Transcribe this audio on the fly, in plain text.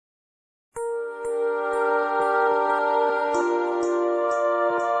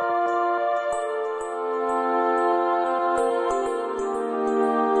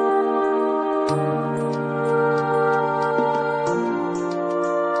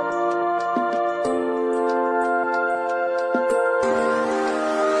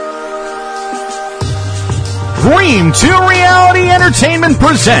Dream 2 Reality Entertainment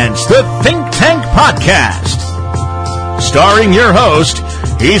presents the Think Tank Podcast. Starring your host,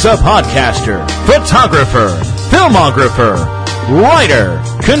 he's a podcaster, photographer, filmographer, writer,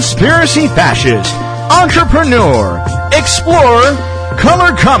 conspiracy fascist, entrepreneur, explorer,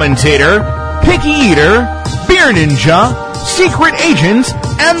 color commentator, picky eater, beer ninja, secret agent,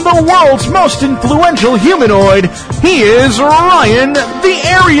 and the world's most influential humanoid. He is Ryan, the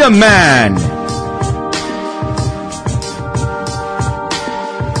Area Man.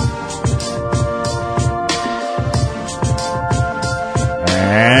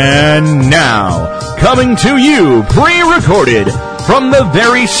 And now, coming to you pre-recorded from the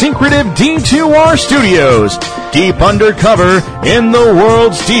very secretive D2R studios, deep undercover in the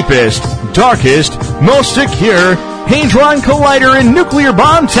world's deepest, darkest, most secure Hadron Collider and nuclear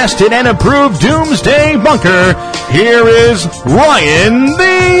bomb tested and approved doomsday bunker, here is Ryan,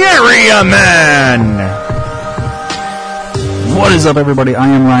 the Area Man. What is up, everybody? I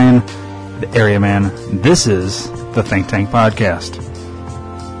am Ryan, the Area Man. This is the Think Tank Podcast.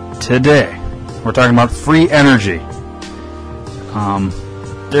 Today, we're talking about free energy.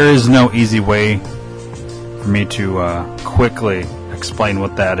 There is no easy way for me to quickly explain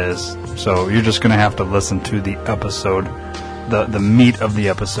what that is. So you're just going to have to listen to the episode, the meat of the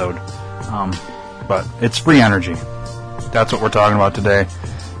episode. But it's free energy. That's what we're talking about today.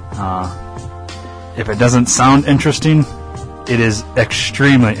 If it doesn't sound interesting, it is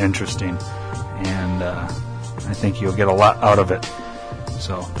extremely interesting. And I think you'll get a lot out of it.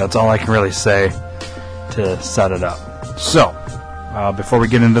 So that's all I can really say to set it up. So, before we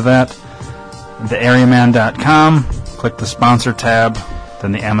get into that, theareaman.com, click the sponsor tab,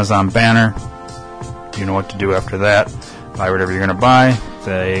 then the Amazon banner. You know what to do after that. Buy whatever you're going to buy.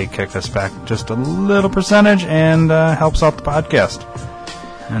 They kick us back just a little percentage and helps out the podcast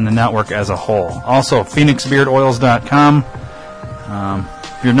and the network as a whole. Also, phoenixbeardoils.com.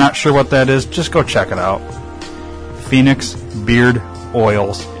 If you're not sure what that is, just go check it out.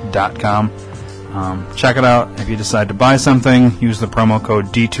 phoenixbeardoils.com. Check it out. If you decide to buy something, use the promo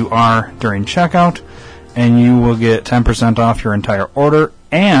code D2R during checkout, and you will get 10% off your entire order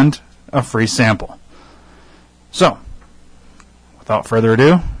and a free sample. So, without further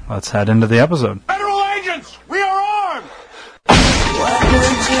ado, let's head into the episode. Federal agents, we are armed! What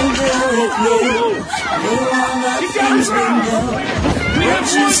would you do if you knew all the things we know? Would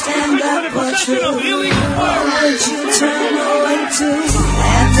you stand up for truth? Or would you turn away too?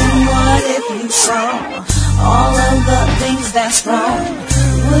 And then what if you saw all of the things that's wrong?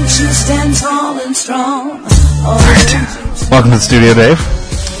 Would you stand tall and strong? Welcome to the studio, Dave.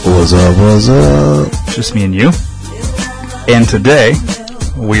 What's up, what's up? Just me and you. And today,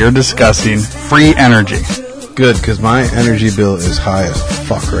 we are discussing free energy. Good, because my energy bill is high as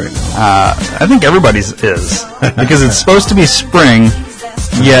fuck right now. I think everybody's is. Because it's supposed to be spring,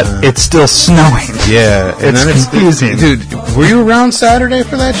 yet it's still snowing. Yeah. And it's confusing. Dude, were you around Saturday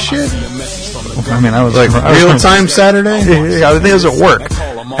for that shit? I mean, I was like real-time Saturday? Yeah, I think it was at work.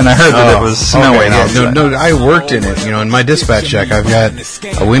 And I heard that it was snowing outside. No, I worked in it. You know, in my dispatch check, I've got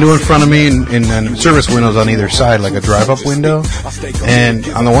a window in front of me and service windows on either side, like a drive-up window. And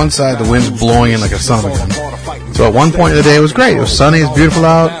on the one side, the wind's blowing in like a son of a gun. So at one point of the day, it was great. It was sunny, it's beautiful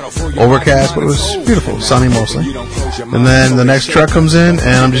out, overcast, but it was beautiful, sunny mostly. And then the next truck comes in, and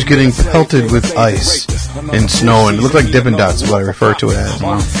I'm just getting pelted with ice and snow, and it looked like Dippin' Dots is what I refer to it as.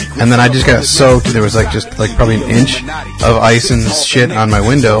 And then I just got soaked, and there was just probably an inch of ice and shit on my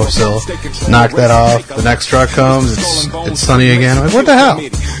window. So knock that off. The next truck comes, it's sunny again. I'm like, what the hell?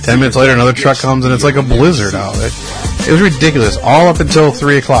 10 minutes later, another truck comes, and it's like a blizzard out. It was ridiculous. All up until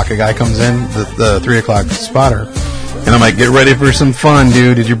 3 o'clock, a guy comes in, the 3 o'clock spotter, and I'm like, get ready for some fun,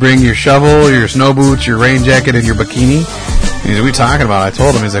 dude. Did you bring your shovel, your snow boots, your rain jacket, and your bikini? And he's like, what are we talking about? I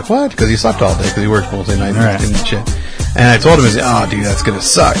told him. He's like, what? Because he slept all day, because he worked multi-night and shit. And I told him, he's like, oh, dude, that's going to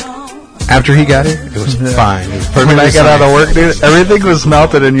suck. After he got it, it was fine. It was perfect. When I got out of work, dude, everything was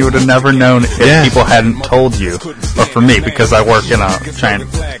melted, and you would have never known if people hadn't told you. Or for me, because I work in a giant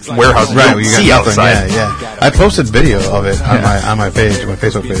warehouse. Right, you you see got outside. Yeah. I posted video of it on my page, my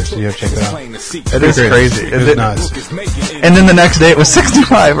Facebook page, so you have to check it out. It is crazy. It was nuts. And then the next day, it was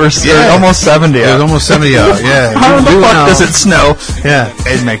 65 or almost 70. It was almost 70 out, yeah. How the fuck does it snow? Yeah.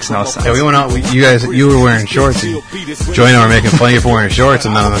 It makes no sense. Yeah, we went out, you were wearing shorts, and Joy and I were making fun of you for wearing shorts,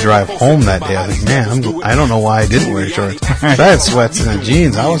 and then on the drive home home that day. I was like, man, I don't know why I didn't wear shorts. So I had sweats and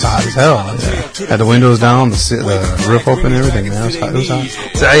jeans. I was hot as hell. Had the windows down, the roof open, and everything. Man, it was hot.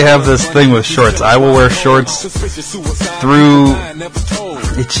 So I have this thing with shorts. I will wear shorts through.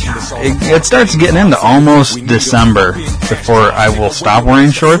 It starts getting into almost December before I will stop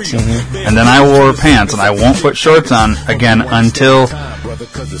wearing shorts, and then I will wear pants, and I won't put shorts on again until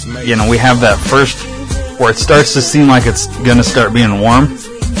we have that first where it starts to seem like it's gonna start being warm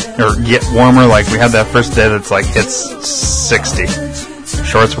or get warmer. Like we had that first day that's like it's 60.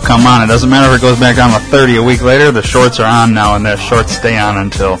 Shorts will come on. It doesn't matter if it goes back down to 30 a week later. The shorts are on now, and the shorts stay on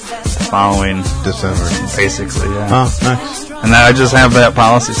until the following December, basically. Yeah. Oh, nice. And I just have that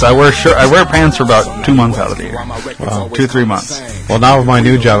policy. So I wear pants for about 2 months out of the year. Wow. 2-3 months. Well, now with my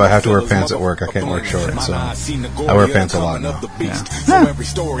new job, I have to wear pants at work. I can't wear shorts, so I wear pants a lot now. Yeah.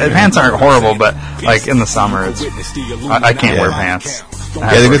 Pants aren't horrible, but like in the summer, I can't wear pants.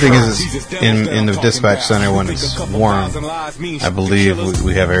 Yeah, the good thing is in the dispatch center when it's warm, I believe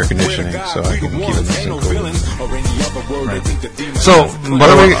we have air conditioning, so I can keep it nice and cool. Right. So, what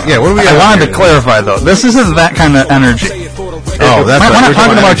do we I wanted to clarify though. This isn't that kind of energy. Oh, that's we're not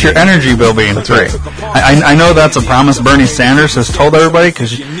talking about your energy bill being free. Right. I know that's a promise Bernie Sanders has told everybody,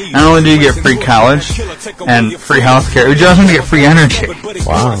 because not only do you get free college and free health care, you just get free energy.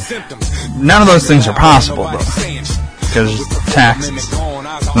 Wow. None of those things are possible, though, because taxes.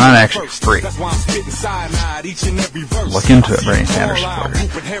 It's not actually free. Look into it, Bernie Sanders supporter.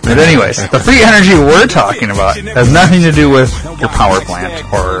 But anyways, the free energy we're talking about has nothing to do with your power plant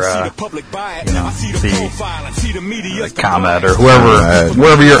or the ComEd or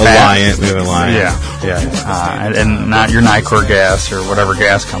wherever you're Alliant. We have Alliant. Yeah. And not your Nicor gas or whatever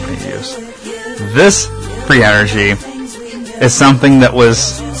gas company you use. This free energy is something that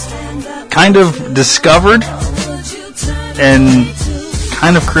was kind of discovered and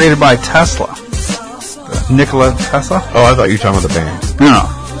kind of created by Tesla. Nikola Tesla? Oh, I thought you were talking about the band. No.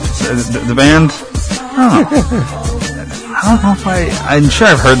 The band? I don't know if I'm sure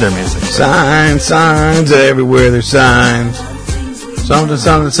I've heard their music. Signs everywhere, there's signs. Something,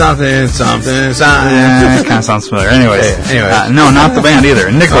 signs. Yeah, it kind of sounds familiar. Anyways. No, not the band either.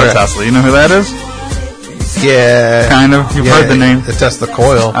 Nikola Tesla. You know who that is? Yeah. Kind of. You've heard the name. The Tesla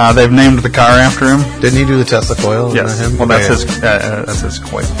coil. They've named the car after him. Didn't he do the Tesla coil? Yes. Him? Well, that's his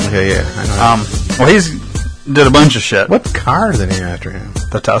coil. Okay, yeah. I know. Well, he's did a bunch of shit. What car is it named after him?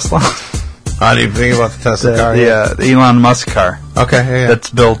 The Tesla. I didn't even think about the Tesla car. Yeah, the Elon Musk car. Okay, yeah. That's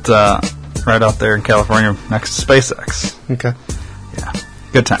built right out there in California next to SpaceX. Okay. Yeah.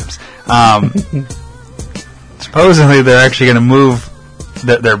 Good times. Supposedly, they're actually going to move.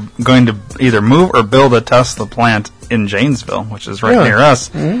 They're going to either move or build a Tesla plant in Janesville, which is right near us.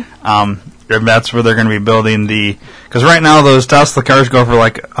 Mm-hmm. That's where they're going to be building because right now those Tesla cars go for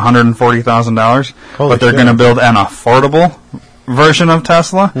like $140,000, but they're going to build an affordable version of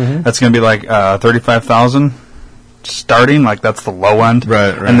Tesla. Mm-hmm. That's going to be like $35,000 starting, like that's the low end,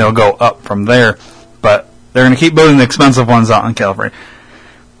 right. And they'll go up from there. But they're going to keep building the expensive ones out in California.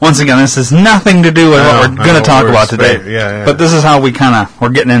 Once again, this has nothing to do with what we're going to talk about today. Yeah. But this is how we're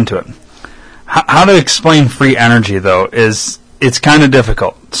getting into it. How to explain free energy, though, is it's kind of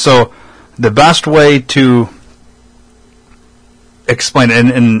difficult. So the best way to explain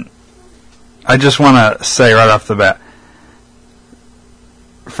it, and I just want to say right off the bat,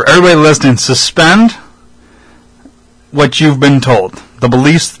 for everybody listening, suspend what you've been told, the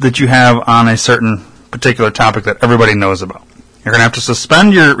beliefs that you have on a certain particular topic that everybody knows about. You're going to have to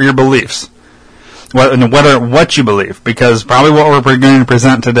suspend your beliefs, what you believe, because probably what we're going to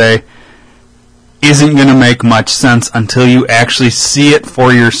present today isn't going to make much sense until you actually see it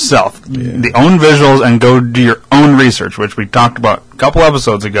for yourself. Yeah. The own visuals and go do your own research, which we talked about a couple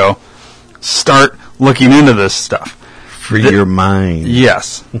episodes ago. Start looking into this stuff. Free your mind.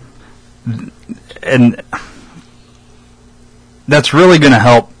 Yes. And that's really going to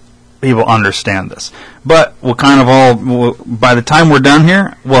help people understand this. But we'll by the time we're done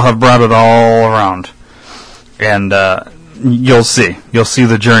here, we'll have brought it all around. And you'll see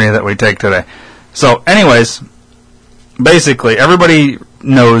the journey that we take today. So anyways, basically everybody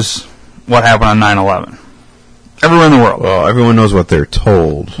knows what happened on 9/11. Everyone in the world. Well, everyone knows what they're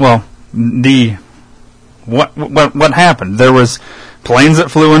told. Well, what happened? There was planes that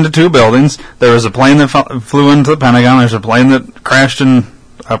flew into two buildings. There was a plane that flew into the Pentagon. There's a plane that crashed in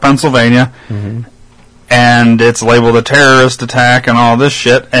Pennsylvania, mm-hmm. and it's labeled a terrorist attack and all this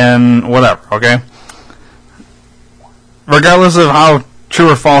shit and whatever, okay? Regardless of how true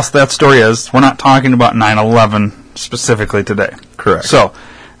or false that story is, we're not talking about 9/11 specifically today. Correct. So,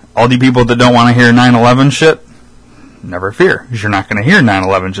 all the people that don't want to hear 9/11 shit, never fear, because you're not going to hear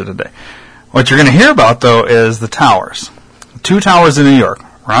 9/11 today. What you're going to hear about, though, is the towers. 2 towers in New York.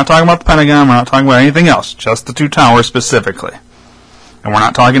 We're not talking about the Pentagon. We're not talking about anything else. Just the 2 towers specifically. And we're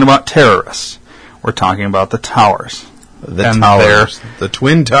not talking about terrorists. We're talking about the towers. The towers. The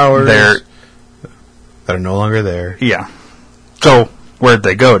Twin Towers that are no longer there. Yeah. So, where'd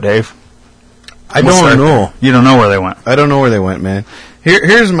they go, Dave? I don't know. You don't know where they went. I don't know where they went, man.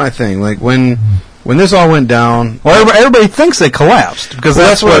 Here's my thing. Like, when this all went down... Well, everybody thinks they collapsed. Because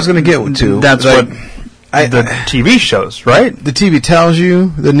that's what I was going to get to. That's like, what the TV shows, right? The TV tells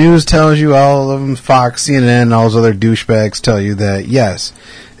you, the news tells you, all of them, Fox, CNN, all those other douchebags tell you that, yes,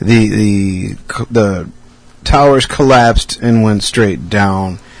 the towers collapsed and went straight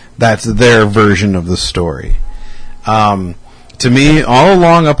down. That's their version of the story. To me, all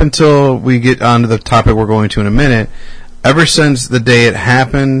along, up until we get onto the topic we're going to in a minute, ever since the day it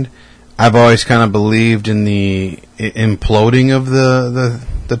happened, I've always kind of believed in the imploding of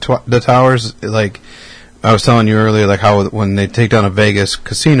the towers. Like I was telling you earlier, like how when they take down a Vegas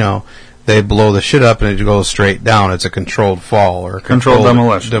casino, they blow the shit up and it goes straight down. It's a controlled fall or controlled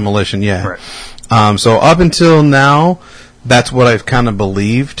demolition. Demolition, yeah. Right. So up until now, that's what I've kind of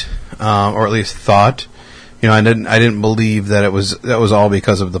believed, or at least thought. You know, I didn't believe that it was all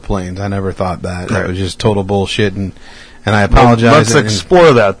because of the planes. I never thought that. Right. That was just total bullshit, and I apologize. Well, let's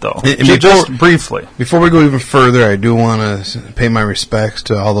explore that, though. Just briefly. Before we go even further, I do want to pay my respects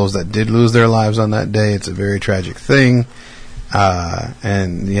to all those that did lose their lives on that day. It's a very tragic thing.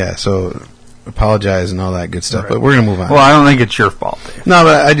 And, yeah, so apologize and all that good stuff. Right. But we're going to move on. Well, I don't think it's your fault, Dave. No,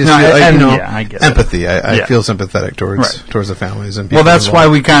 but I just feel like, I get empathy. I feel sympathetic towards the families and people. Well, that's why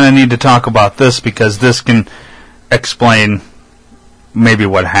we kind of need to talk about this, because this can explain maybe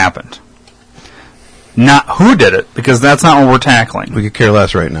what happened. Not who did it, because that's not what we're tackling. We could care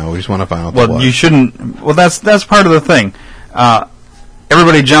less right now. We just want to find out what. You shouldn't. Well, that's part of the thing.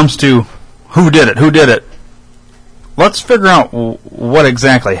 Everybody jumps to who did it. Let's figure out what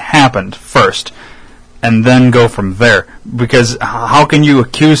exactly happened first, and then go from there. Because how can you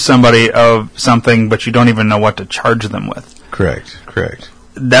accuse somebody of something, but you don't even know what to charge them with? Correct.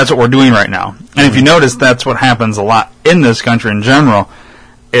 That's what we're doing right now. And if you notice, that's what happens a lot in this country in general,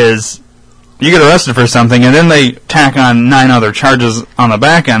 is you get arrested for something, and then they tack on 9 other charges on the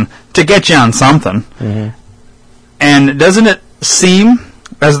back end to get you on something. Mm-hmm. And doesn't it seem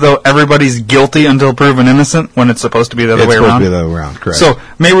as though everybody's guilty until proven innocent, when it's supposed to be the other way around? It's supposed to be the other way around, correct. So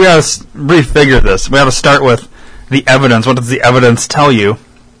maybe we ought to refigure this. We ought to start with the evidence. What does the evidence tell you?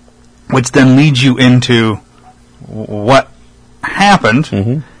 Which then leads you into what happened.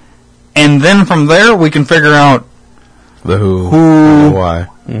 Mm-hmm. And then from there, we can figure out the who and why.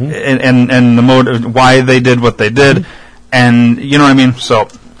 Mm-hmm. And the motive, why they did what they did. Mm-hmm. And, you know what I mean? So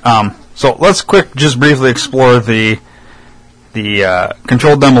let's just briefly explore the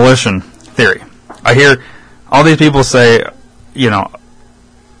controlled demolition theory. I hear all these people say, you know,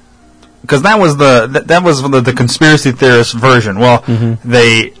 because that was the conspiracy theorist version. Well, mm-hmm.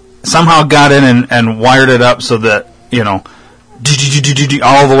 They somehow got in and wired it up so that, you know,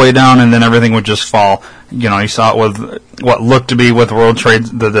 all the way down, and then everything would just fall. You know, you saw it with what looked to be with World Trade,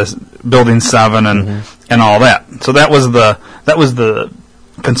 the Building 7 and mm-hmm. and all that. So that was the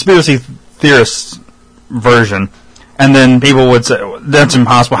conspiracy theorist version. And then people would say, that's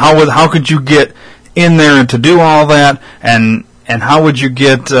impossible. How could you get in there to do all that? And how would you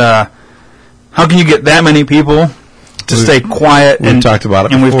get, how can you get that many people to stay quiet? We've talked about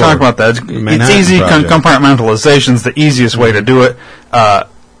it and before. We've talked about that. It's easy. Compartmentalization is the easiest way to do it.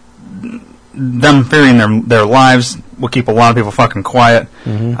 Them fearing their lives will keep a lot of people fucking quiet.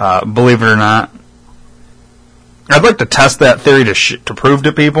 Mm-hmm. Believe it or not. I'd like to test that theory to prove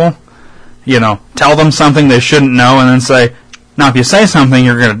to people. You know, tell them something they shouldn't know, and then say, now if you say something,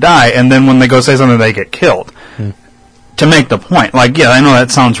 you're going to die, and then when they go say something, they get killed. To make the point. Like, yeah, I know that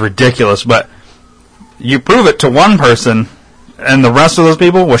sounds ridiculous, but you prove it to one person, and the rest of those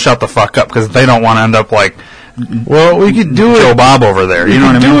people will shut the fuck up, because they don't want to end up like, well, we could do Joe Bob over there. You know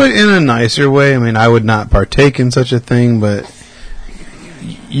what I mean? Do it in a nicer way. I mean, I would not partake in such a thing, but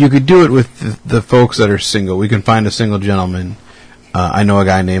you could do it with the folks that are single. We can find a single gentleman. I know a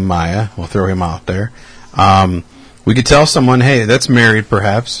guy named Maya. We'll throw him out there. We could tell someone, hey, that's married,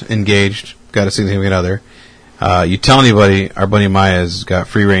 perhaps, engaged, got a significant other. You tell anybody, our buddy Maya's got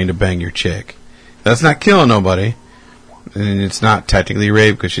free reign to bang your chick. That's not killing nobody. And it's not technically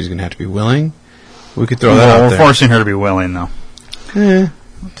rape, because she's going to have to be willing. We could throw that out there. We're forcing her to be willing, though.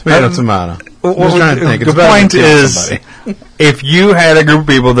 Tomato. Well, trying to think. The point is, if you had a group of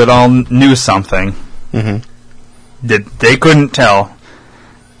people that all knew something, mm-hmm. that they couldn't tell,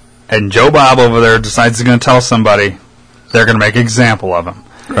 and Joe Bob over there decides he's going to tell somebody they're going to make an example of him.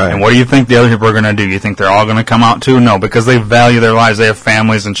 Right. And what do you think the other people are going to do? You think they're all going to come out too? No, because they value their lives. They have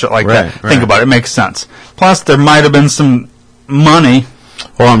families and shit like that. Think about it. It makes sense. Plus, there might have been some money.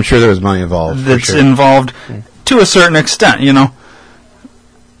 Well, I'm sure there was money involved. That's involved to a certain extent, you know.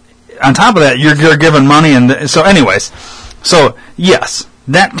 On top of that, you're given money. And so anyways, so yes,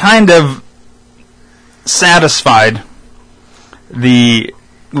 that kind of satisfied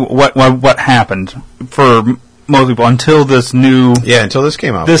what happened for most people until this new until this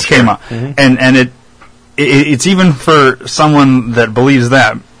came out. This came out, and it's even for someone that believes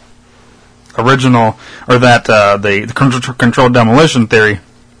that original or that the controlled demolition theory.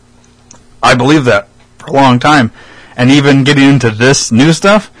 I believe that for a long time, and even getting into this new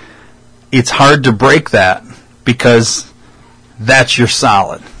stuff, it's hard to break that because that's your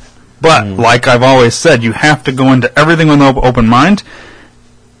solid. But like I've always said, you have to go into everything with an open mind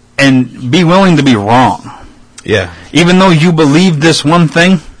and be willing to be wrong. Yeah. Even though you believe this one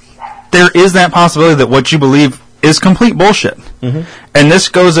thing, there is that possibility that what you believe is complete bullshit. And this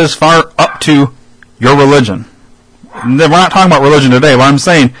goes as far up to your religion. We're not talking about religion today, but I'm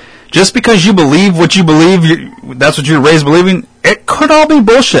saying just because you believe what you believe, that's what you were raised believing, it could all be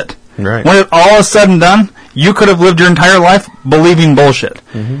bullshit. Right. When it all is said and done, you could have lived your entire life believing bullshit.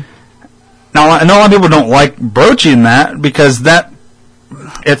 Now, I know a lot of people don't like broaching that because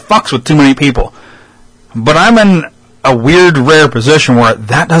it fucks with too many people. But I'm in a weird, rare position where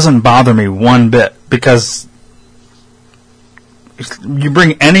that doesn't bother me one bit, because you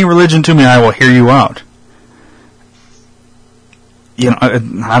bring any religion to me, I will hear you out. You know,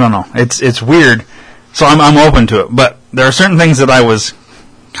 I don't know. It's weird, so I'm open to it. But there are certain things that I was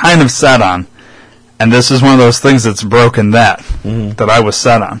kind of set on, and this is one of those things that's broken that I was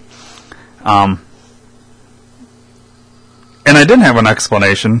set on. And I didn't have an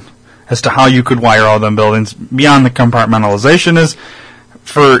explanation as to how you could wire all them buildings beyond the compartmentalization. Is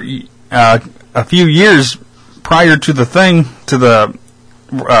for a few years prior to the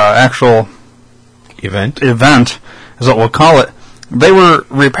actual event is what we'll call it, they were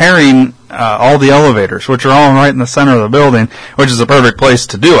repairing all the elevators, which are all right in the center of the building, which is a perfect place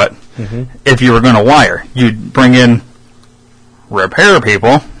to do it. If you were going to wire, you'd bring in repair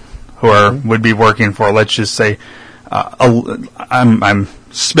people who would be working for, let's just say, I'm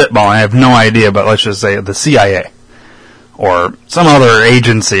spitballing, I have no idea, but let's just say the CIA or some other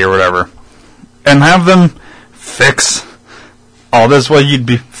agency or whatever, and have them fix all this. Well, you'd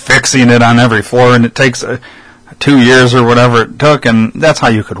be fixing it on every floor, and it takes 2 years or whatever it took, and that's how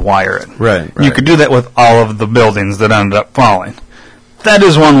you could wire it. Right. You could do that with all of the buildings that ended up falling. That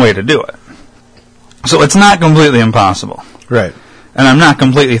is one way to do it. So it's not completely impossible. Right. And I'm not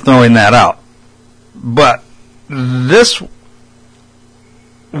completely throwing that out. But this,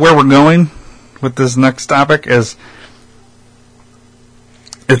 where we're going with this next topic is,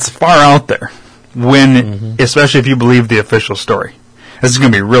 it's far out there when, especially if you believe the official story. This is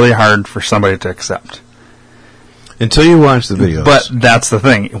going to be really hard for somebody to accept. Until you watch the videos. But that's the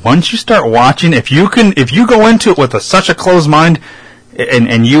thing. Once you start watching, if you go into it with such a closed mind,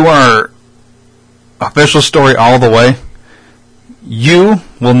 and you are official story all the way, you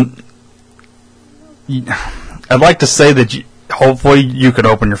will. I'd like to say that hopefully you could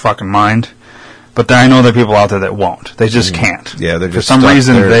open your fucking mind, but I know there are people out there that won't. They just can't. Yeah, they're just for some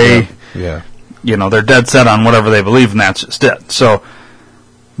reason there, they're dead set on whatever they believe, and that's just it. So,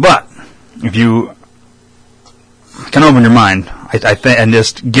 but if you can open your mind, I think, and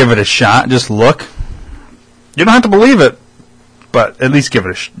just give it a shot, just look. You don't have to believe it, but at least give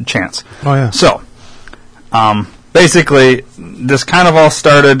it a chance. Oh yeah. So, basically, this kind of all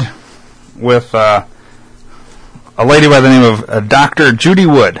started with a lady by the name of Dr. Judy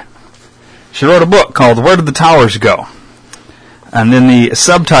Wood. She wrote a book called Where Did the Towers Go? And then the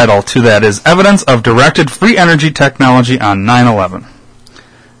subtitle to that is Evidence of Directed Free Energy Technology on 9/11.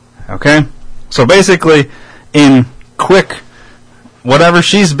 Okay? So basically, in quick, whatever,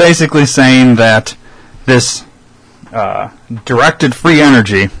 she's basically saying that this directed free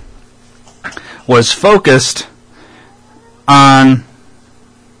energy was focused on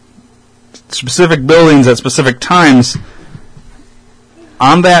specific buildings at specific times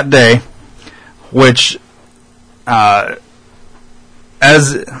on that day, which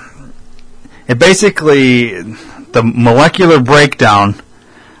as it basically, the molecular breakdown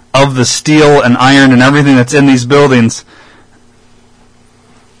of the steel and iron and everything that's in these buildings,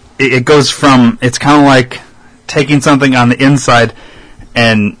 it goes from, it's kind of like taking something on the inside,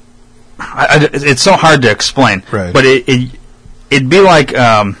 and it's so hard to explain. Right. But it'd be like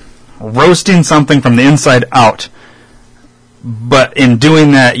roasting something from the inside out. But in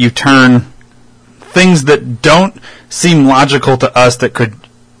doing that, you turn things that don't seem logical to us that could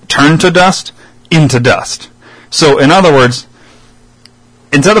turn to dust into dust. So, in other words,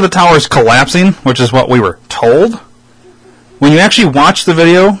 instead of the towers collapsing, which is what we were told, when you actually watch the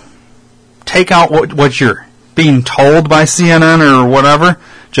video, take out what you're being told by CNN or whatever,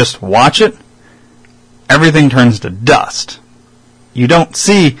 just watch it, everything turns to dust. You don't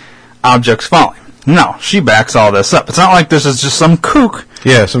see objects falling. No, she backs all this up. It's not like this is just some kook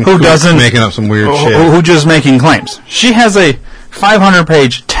some who kook doesn't making up some weird shit. Who just making claims. She has a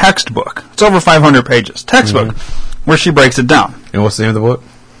 500-page textbook. It's over 500 pages. Textbook where she breaks it down. And what's the name of the book?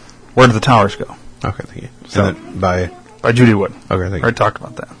 Where Do the Towers Go? Okay, thank you. So, And then by Judy Wood. Okay, thank you. I already talked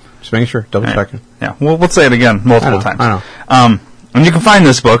about that. Just making sure, double checking. Yeah, we'll say it again multiple times. I know. And you can find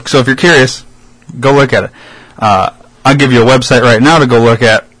this book, so if you're curious, go look at it. I'll give you a website right now to go look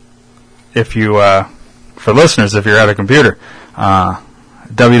at if you, for listeners, if you're at a computer.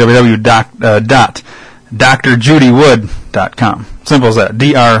 www.drjudywood.com. Simple as that.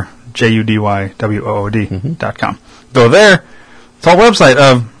 DRJUDYWOOD.com. Go there. It's a website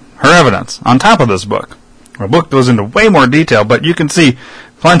of her evidence on top of this book. Her book goes into way more detail, but you can see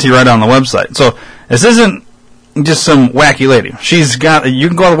plenty right on the website. So this isn't just some wacky lady. She's got. You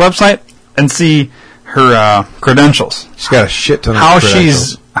can go on the website and see her credentials. She's got a shit ton of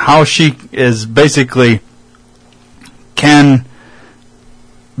credentials. How she is basically can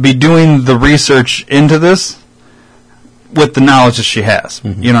be doing the research into this with the knowledge that she has.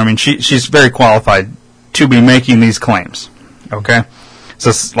 Mm-hmm. You know what I mean? She's very qualified to be making these claims. Okay?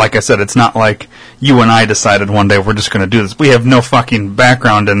 So, like I said, it's not like you and I decided one day we're just going to do this. We have no fucking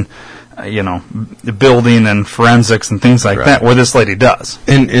background in, building and forensics and things like that, where this lady does.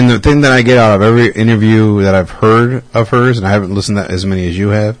 And the thing that I get out of every interview that I've heard of hers, and I haven't listened to as many as you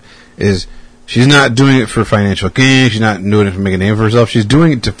have, is she's not doing it for financial gain. She's not doing it to make a name for herself. She's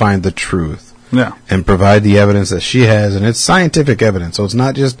doing it to find the truth. Yeah. And provide the evidence that she has, and it's scientific evidence. So it's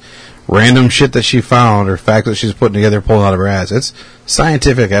not just random shit that she found or fact that she's putting together, pulling out of her ass. It's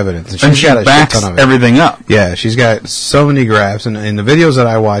scientific evidence. And she got a backs shit ton of it. everything up. Yeah, she's got so many graphs, and in the videos that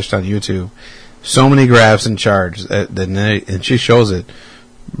I watched on YouTube, so many graphs and charts, and she shows it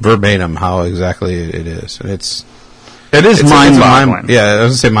verbatim how exactly it is. And it's mind-boggling. Yeah, I was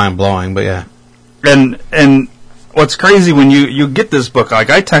going to say mind-blowing, but yeah. And what's crazy when you get this book, like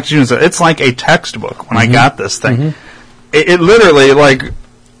I texted you and said, it's like a textbook when I got this thing. It literally, like,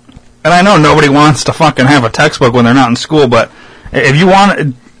 and I know nobody wants to fucking have a textbook when they're not in school, but if you want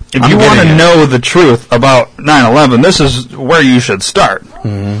to know the truth about 9/11, this is where you should start.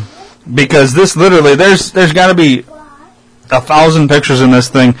 Because this literally, there's got to be 1,000 pictures in this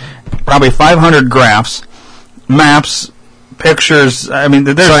thing, probably 500 graphs, maps, pictures. I mean,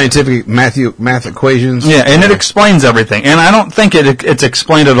 there's scientific math equations. Yeah, and it explains everything. And I don't think it's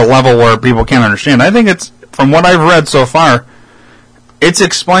explained at a level where people can't understand. I think it's, from what I've read so far, it's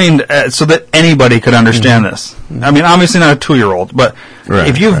explained so that anybody could understand this. I mean, obviously not a 2-year-old, but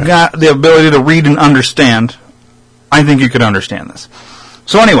if you've got the ability to read and understand, I think you could understand this.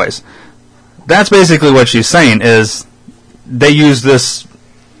 So anyways, that's basically what she's saying, is they use this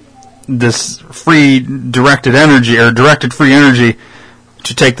free directed energy, or directed free energy,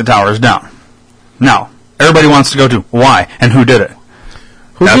 to take the towers down. Now, everybody wants to go to why and who did it.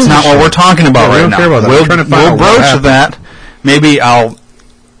 That's not what we're talking about right now. We'll broach that. Maybe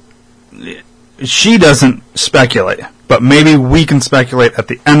she doesn't speculate, but maybe we can speculate at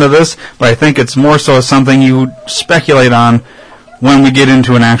the end of this, but I think it's more so something you speculate on when we get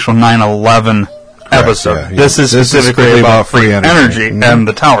into an actual 9/11 episode. Yeah. This is specifically about free energy and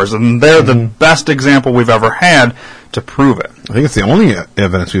the towers, and they're the best example we've ever had to prove it. I think it's the only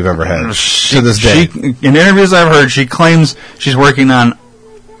evidence we've ever had to this day. In interviews I've heard, she claims she's working on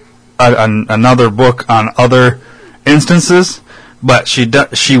another book on other instances, but she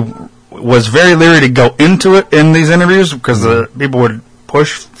was very leery to go into it in these interviews because the people would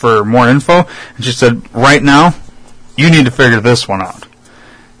push for more info, and she said, right now, you need to figure this one out.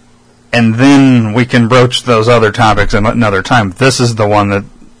 And then we can broach those other topics another time. This is the one that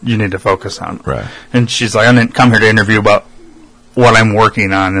you need to focus on. Right. And she's like, I didn't come here to interview about what I'm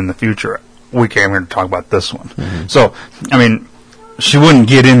working on in the future. We came here to talk about this one. So, I mean, she wouldn't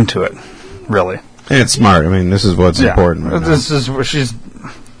get into it, really. And it's smart. I mean, this is what's important right this is where she's...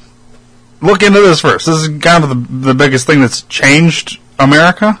 Look into this first. This is kind of the biggest thing that's changed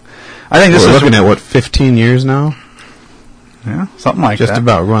America. I think this we're looking at, 15 years now? Yeah, something like that. Just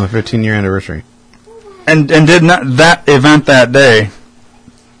about. We're on the 15-year anniversary. And did not that event that day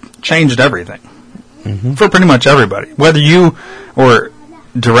changed everything for pretty much everybody, whether you were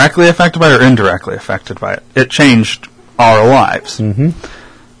directly affected by it or indirectly affected by it. It changed our lives.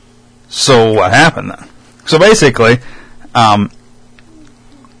 So what happened then? So basically,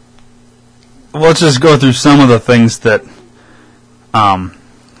 let's just go through some of the things that,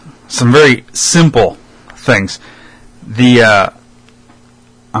 some very simple things. There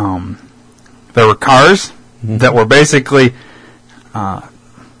were cars that were basically,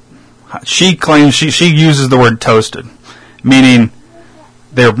 she claims, she uses the word toasted, meaning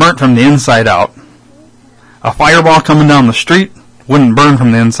they were burnt from the inside out. A fireball coming down the street wouldn't burn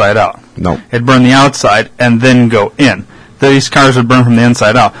from the inside out. Nope. It'd burn the outside and then go in. These cars would burn from the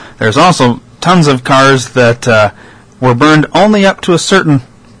inside out. There's also tons of cars that were burned only up to a certain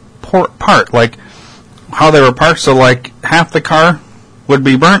part, like how they were parked. So like half the car would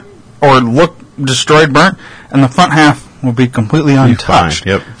be burnt or look destroyed, burnt, and the front half will be completely untouched.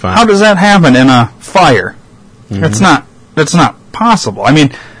 Fine. Yep, fine. How does that happen in a fire? It's not possible. I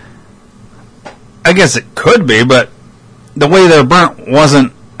mean, I guess it could be, but the way they're burnt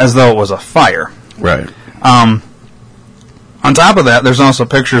wasn't as though it was a fire. Right. On top of that, there's also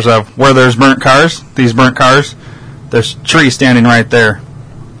pictures of where there's burnt cars, these burnt cars. There's a tree standing right there,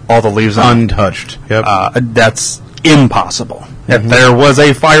 all the leaves on it. Untouched. Yep. That's impossible. If there was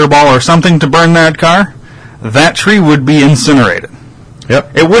a fireball or something to burn that car, that tree would be incinerated.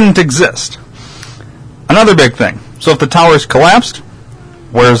 Yep. It wouldn't exist. Another big thing. So if the towers collapsed,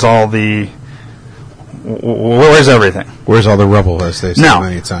 where's everything? Where's all the rubble, as they say Now,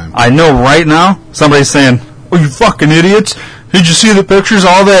 many times? I know right now somebody's saying, "Oh, you fucking idiots! Did you see the pictures?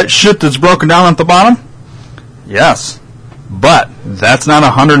 All that shit that's broken down at the bottom." Yes, but that's not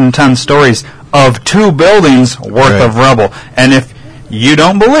 110 stories of 2 buildings worth of rubble. And if you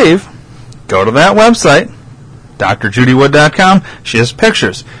don't believe, go to that website, drjudywood.com. She has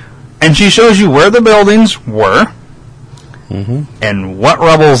pictures, and she shows you where the buildings were and what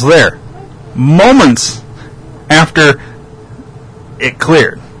rubble's there. Moments after it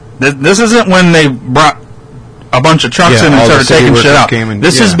cleared. This isn't when they brought a bunch of trucks in and started taking shit out.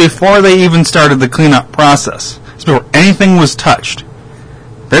 This is before they even started the cleanup process. It's before anything was touched.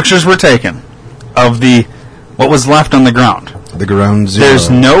 Pictures were taken of what was left on the ground. The ground zero. There's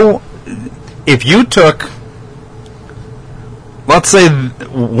no... If you took... Let's say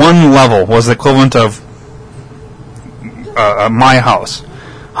one level was the equivalent of my house.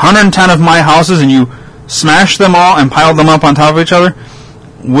 110 of my houses, and you smashed them all and piled them up on top of each other,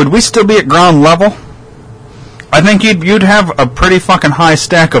 would we still be at ground level? I think you'd have a pretty fucking high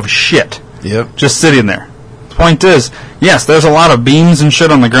stack of shit. Yep. Just sitting there. The point is, yes, there's a lot of beams and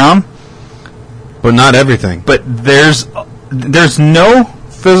shit on the ground, but not everything. but there's no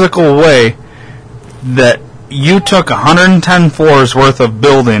physical way that you took 110 floors worth of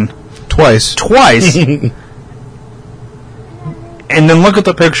building Twice. and then look at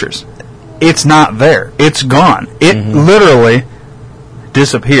the pictures. It's not there. It's gone. It literally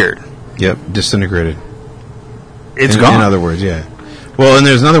disappeared. Yep. Disintegrated. It's in, gone. In other words, yeah. Well, and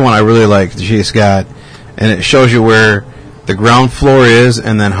there's another one I really like that she's got, and it shows you where the ground floor is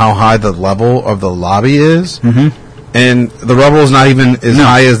and then how high the level of the lobby is. And the rubble is not even as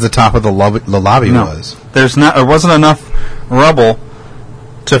high as the top of the lobby was. There wasn't enough rubble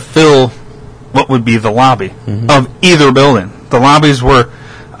to fill what would be the lobby of either building. The lobbies were,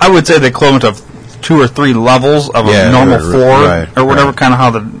 I would say, the equivalent of 2 or 3 levels of a normal floor, or whatever kind of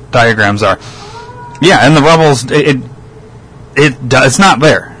how the diagrams are. Yeah, and the rubble's it's not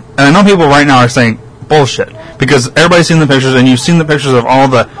there. And I know people right now are saying bullshit because everybody's seen the pictures, and you've seen the pictures of all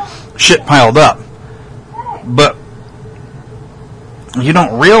the shit piled up, but you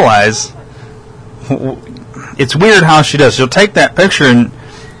don't realize. It's weird how she does. She'll take that picture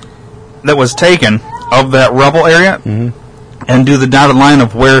that was taken of that rubble area and do the dotted line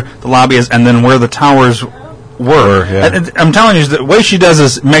of where the lobby is and then where the towers were. And I'm telling you, the way she does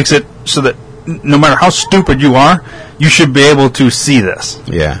this makes it so that no matter how stupid you are, you should be able to see this.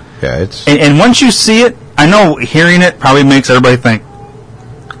 Yeah, it's... And once you see it, I know hearing it probably makes everybody think,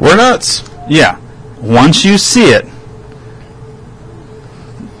 we're nuts. Yeah. Once you see it,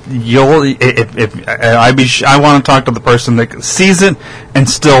 I want to talk to the person that sees it and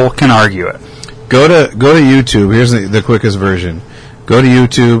still can argue it. Go to YouTube. Here's the quickest version. Go to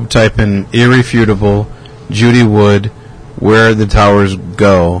YouTube, type in irrefutable Judy Wood, where the towers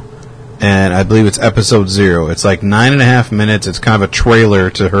go, and I believe it's episode 0. It's like 9.5 minutes. It's kind of a trailer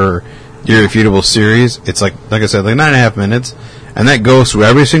to her irrefutable series. It's like I said, like 9.5 minutes, and that goes through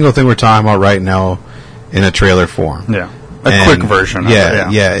every single thing we're talking about right now in a trailer form. Yeah. A quick version of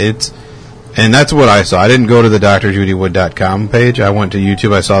it. Yeah, and that's what I saw. I didn't go to the drjudywood.com page. I went to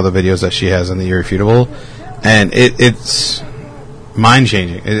YouTube. I saw the videos that she has on the Irrefutable, and it's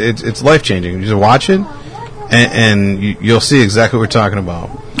mind-changing. It's life-changing. You just watch it, and you'll see exactly what we're talking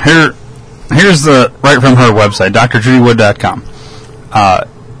about. Here's the right from her website, drjudywood.com. And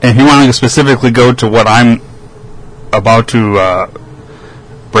if you want to specifically go to what I'm about to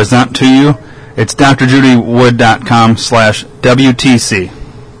present to you, it's drjudywood.com/WTC.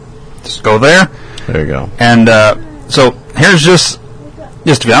 Just go there. There you go. And so here's just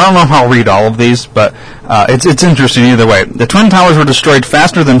I don't know how I'll read all of these, but it's interesting either way. The Twin Towers were destroyed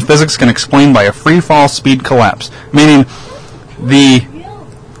faster than physics can explain by a free fall speed collapse, meaning the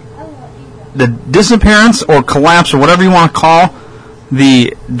disappearance or collapse or whatever you want to call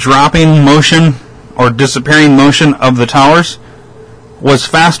the dropping motion or disappearing motion of the towers was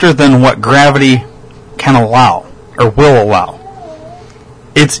faster than what gravity can allow or will allow.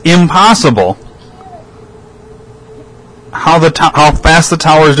 It's impossible how fast the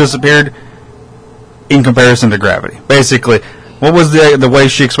towers disappeared in comparison to gravity. Basically, what was the way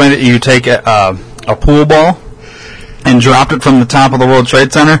she explained it? You take a pool ball and dropped it from the top of the World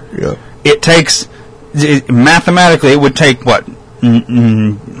Trade Center. Yeah. It takes mathematically, it would take what?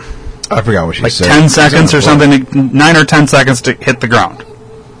 I forgot what she said. 10 seconds or something, 9 or 10 seconds to hit the ground.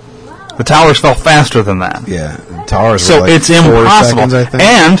 The towers fell faster than that. Yeah, the towers So were like it's 4 impossible. seconds, I think.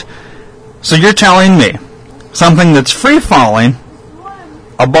 And so you're telling me something that's free falling,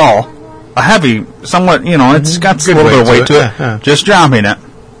 a ball, a heavy, somewhat, it's got a little bit of weight to it, yeah. just dropping it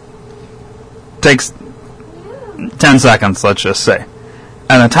takes 10 seconds, let's just say.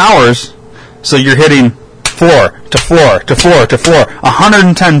 And the towers, so you're hitting floor to floor to floor to floor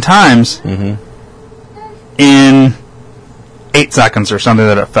 110 times in 8 seconds or something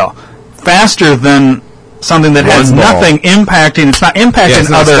that it fell. Faster than something that has One ball. nothing impacting. It's not impacting Yeah, it's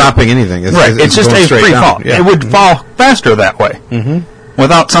not other. stopping anything. Right, it's just going a straight free down. fall. Yeah. It would fall faster that way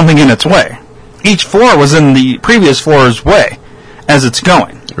without something in its way. Each floor was in the previous floor's way as it's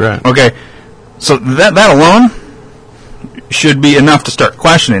going. Right. Okay, so that alone should be enough to start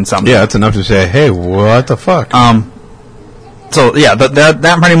questioning something. Yeah, that's enough to say, hey, what the fuck? So yeah,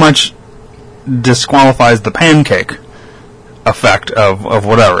 that pretty much disqualifies the pancake effect of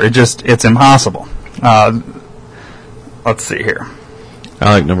whatever. It's impossible. Let's see here.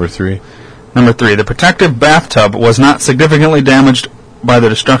 I like number 3. Number 3, the protective bathtub was not significantly damaged by the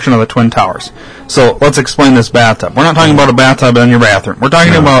destruction of the Twin Towers. So let's explain this bathtub. We're not talking about a bathtub in your bathroom. We're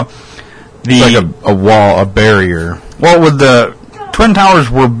talking about It's like a wall, a barrier. Well, with the Twin Towers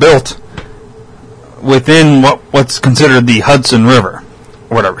were built within what's considered the Hudson River,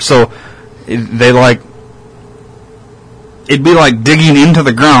 or whatever. So it'd be like digging into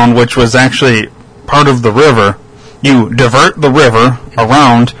the ground, which was actually part of the river. You divert the river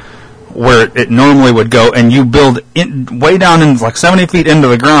around where it normally would go, and you build way down in like 70 feet into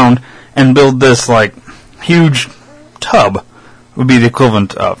the ground, and build this like huge tub. Would be the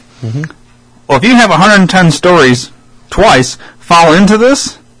equivalent of. Well, if you have 110 stories twice fall into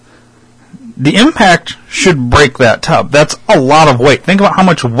this, the impact should break that tub. That's a lot of weight. Think about how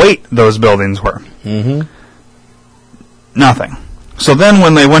much weight those buildings were. Nothing. So then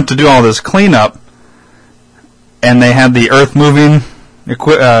when they went to do all this cleanup, and they had the earth-moving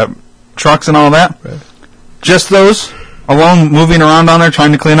trucks and all that, just those alone moving around on there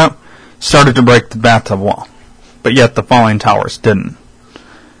trying to clean up, started to break the bathtub wall. But yet the falling towers didn't.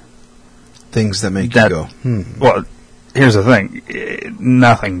 Things that make you go, Well, here's the thing.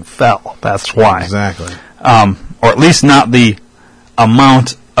 Nothing fell. That's why. Exactly. Or at least not the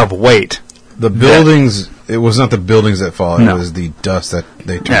amount of weight. The buildings, it was not the buildings that fall, No. it was the dust that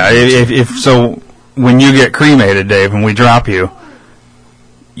they turned. Yeah, if so, when you get cremated, Dave, and we drop you,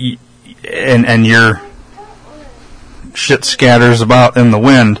 and your shit scatters about in the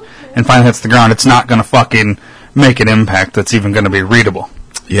wind and finally hits the ground, it's not going to fucking make an impact that's even going to be readable.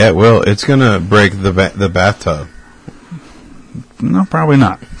 Yeah, it will. It's going to break the bathtub. No, probably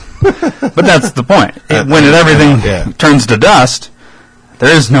not. But that's the point. When everything turns to dust,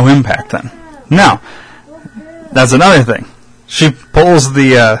 there is no impact then. Now, that's another thing. She pulls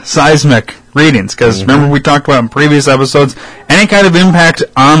the seismic readings, because remember we talked about in previous episodes, any kind of impact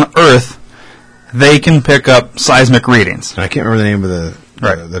on Earth, they can pick up seismic readings. I can't remember the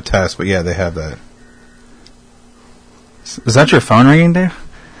name of the test, but yeah, they have that. Is that your phone ringing, Dave?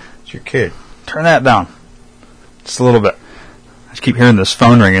 It's your kid. Turn that down. Just a little bit. I just keep hearing this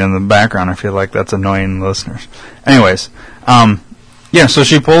phone ringing in the background. I feel like that's annoying listeners. Anyways, yeah, so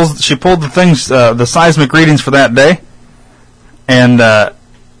she pulled the things, the seismic readings for that day, and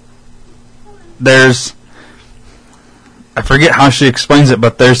there's, I forget how she explains it,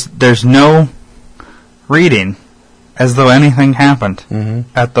 but there's no reading as though anything happened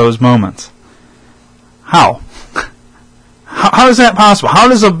at those moments. How? How is that possible? How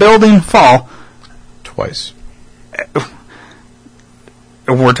does a building fall Twice.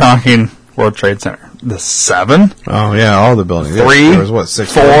 we're talking World Trade Center. The 7? Oh, yeah, all the buildings. 3? There was, what,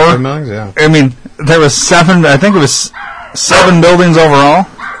 6 4 buildings? Yeah. I mean, there was 7, I think it was 7 buildings overall.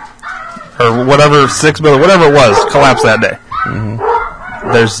 Or whatever, 6 buildings, whatever it was, collapsed that day.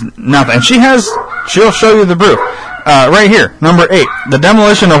 Mm-hmm. There's nothing. And she'll show you the proof. Right here, number 8. The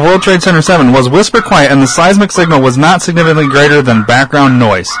demolition of World Trade Center 7 was whisper quiet and the seismic signal was not significantly greater than background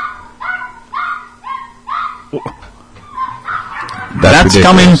noise. That's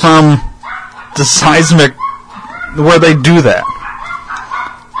coming from the seismic, where they do that.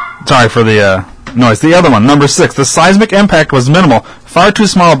 Sorry for the noise. The other one, number 6. The seismic impact was minimal, far too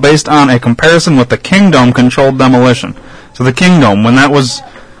small based on a comparison with the Kingdom controlled demolition. So the Kingdom, when that was,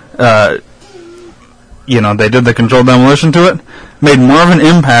 they did the controlled demolition to it, made more of an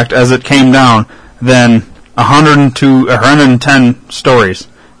impact as it came down than 110 stories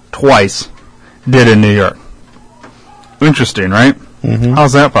twice did in New York. Interesting, right? Mm-hmm.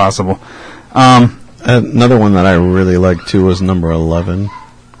 How's that possible? Another one that I really liked, too, was number 11.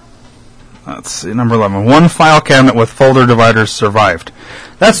 Let's see, number 11. One file cabinet with folder dividers survived.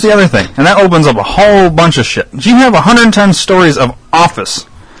 That's the other thing, and that opens up a whole bunch of shit. You have 110 stories of office.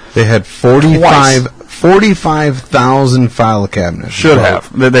 They had 45,000 file cabinets. Should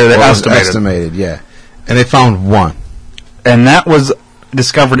have. They estimated, yeah. And they found one. And that was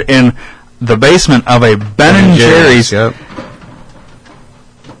discovered in the basement of a Ben & Jerry's. Yep.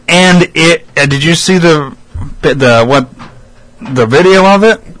 And did you see the video of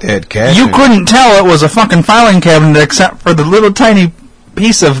it? They had cash. You couldn't tell it was a fucking filing cabinet except for the little tiny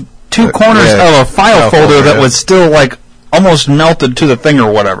piece of 2 corners of a file folder that was still like almost melted to the thing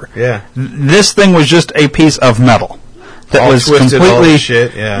or whatever. Yeah. This thing was just a piece of metal that all was twisted, completely all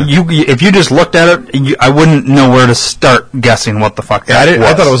shit. Yeah. If you just looked at it, I wouldn't know where to start guessing what the fuck that was.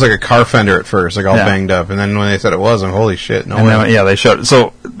 I thought it was like a car fender at first, like all banged up, and then when they said it wasn't, holy shit, no way. Then, they showed it.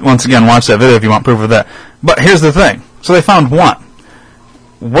 So once again, watch that video if you want proof of that. But here's the thing: so they found one.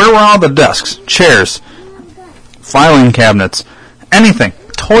 Where were all the desks, chairs, filing cabinets, anything?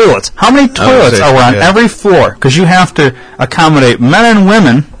 Toilets. How many toilets are on every floor? Because you have to accommodate men and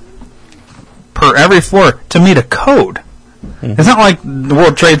women per every floor to meet a code. Mm-hmm. It's not like the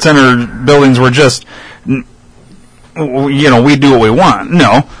World Trade Center buildings were just, we do what we want.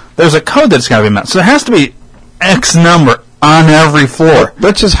 No, there's a code that's got to be met. So there has to be X number on every floor.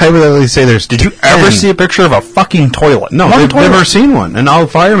 Let's just hypothetically say there's. Did you ever see a picture of a fucking toilet? No, I've never seen one. And all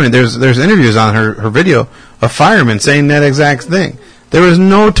firemen, there's interviews on her video of firemen saying that exact thing. There was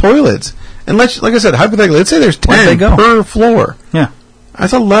no toilets. And like I said, hypothetically, let's say there's 10 per floor. Yeah.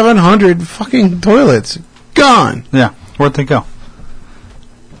 That's 1,100 fucking toilets. Gone. Yeah. Where'd they go?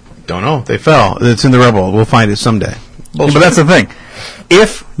 Don't know. They fell. It's in the rubble. We'll find it someday. Bullshit. But that's the thing.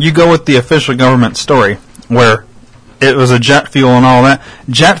 If you go with the official government story, where it was a jet fuel and all that,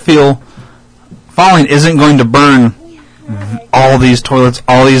 jet fuel falling isn't going to burn all these toilets,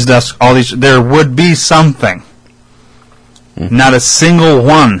 all these desks, there would be something. Mm-hmm. Not a single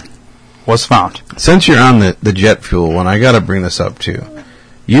one was found. Since you're on the jet fuel one, I got to bring this up too.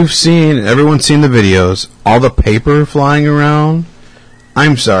 Everyone's seen the videos, all the paper flying around.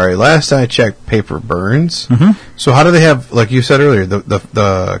 I'm sorry, last I checked, paper burns. Mm-hmm. So how do they have, like you said earlier,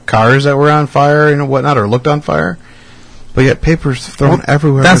 the cars that were on fire and whatnot, or looked on fire? But yet paper's thrown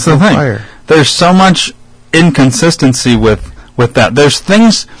everywhere. That's the thing. Fire. There's so much inconsistency with that. There's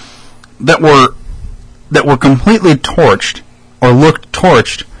things that were completely torched or looked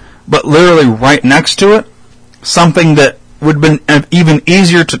torched, but literally right next to it, something that would have been even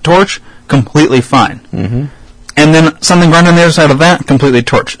easier to torch, completely fine. Mm-hmm. And then something right on the other side of that, completely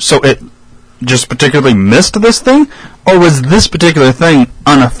torched. So it just particularly missed this thing, or was this particular thing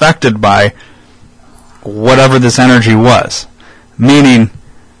unaffected by whatever this energy was? Meaning,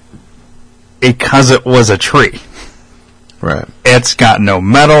 because it was a tree. Right. It's got no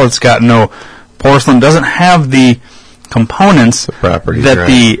metal, it's got no porcelain, doesn't have the components that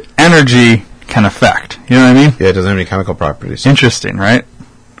the energy can affect. You know what I mean? Yeah, it doesn't have any chemical properties. Interesting, right?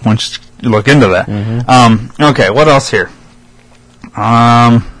 Once you look into that. Mm-hmm. Okay, what else here?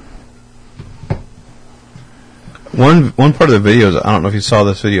 One part of the videos, I don't know if you saw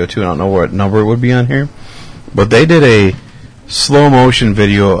this video too, I don't know what number it would be on here, but they did a slow motion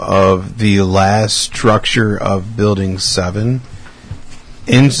video of the last structure of Building 7.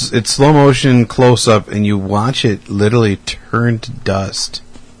 It's slow motion close up, and you watch it literally turn to dust.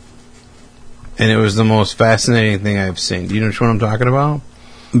 And it was the most fascinating thing I've seen. Do you know which one I'm talking about?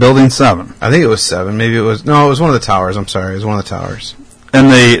 Building 7. I think it was 7. Maybe it was... No, it was one of the towers. I'm sorry. It was one of the towers. And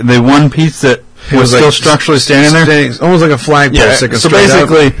the one piece that was still structurally standing there? Almost like a flagpole. Yeah, so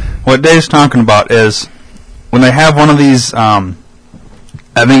basically, what Dave's talking about is when they have one of these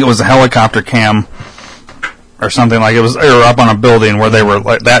I think it was a helicopter cam or something like it was. They were up on a building where they were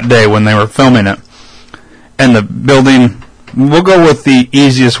like that day when they were filming it, and the building. We'll go with the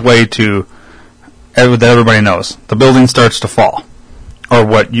easiest way that everybody knows. The building starts to fall, or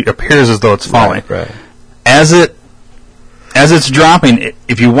what appears as though it's falling. Right. As it's dropping,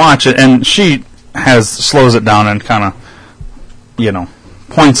 if you watch it, and she slows it down and kind of,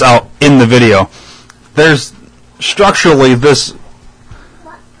 points out in the video. There's structurally this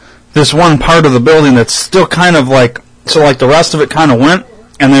one part of the building that's still kind of like the rest of it kind of went,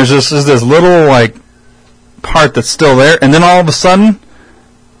 and there's this little like part that's still there, and then all of a sudden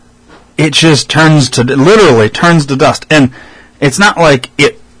it just literally turns to dust, and it's not like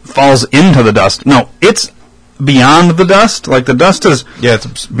it falls into the dust. No, it's beyond the dust. Like the dust is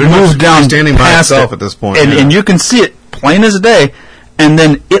it's moved down standing by past itself it, at this point, and you can see it plain as day. And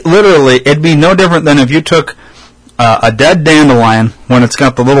then it'd be no different than if you took a dead dandelion when it's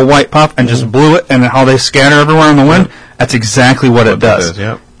got the little white puff and just blew it, and how they scatter everywhere in the wind. Yep. That's exactly what it does.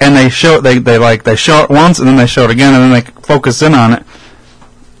 Yep. And they show it. They show it once, and then they show it again, and then they focus in on it.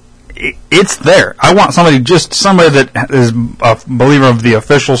 It's there. I want somebody that is a believer of the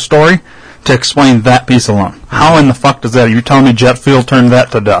official story to explain that piece alone. How in the fuck does that? You're telling me jet fuel turned that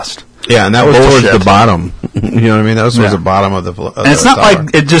to dust? Yeah, and that was towards the bottom. You know what I mean? That was towards the bottom of the and it's not tower.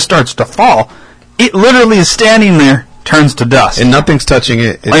 like it just starts to fall. It literally is standing there, turns to dust. And nothing's touching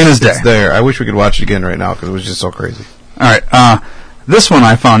it. Plain as day. It's there. I wish we could watch it again right now because it was just so crazy. All right. This one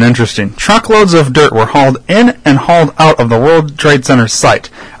I found interesting. Truckloads of dirt were hauled in and hauled out of the World Trade Center site,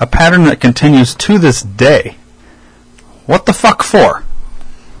 a pattern that continues to this day. What the fuck for?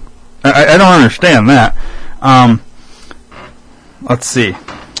 I don't understand that. Let's see.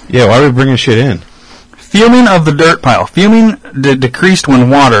 Yeah, why are we bringing shit in? Fuming of the dirt pile. Fuming decreased when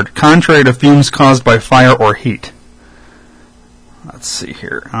watered, contrary to fumes caused by fire or heat. Let's see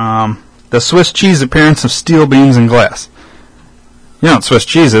here. The Swiss cheese appearance of steel beams and glass. You know what Swiss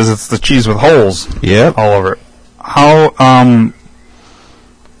cheese is? It's the cheese with holes all over it. How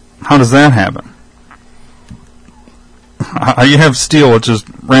does that happen? You have steel with just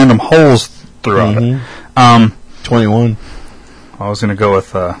random holes throughout it. 21. I was going to go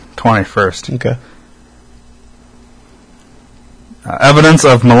with 21st. Okay. Evidence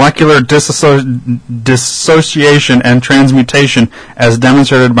of molecular dissociation and transmutation as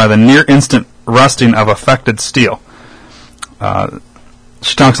demonstrated by the near-instant rusting of affected steel.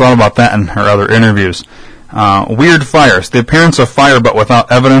 She talks a lot about that in her other interviews. Weird fires. The appearance of fire but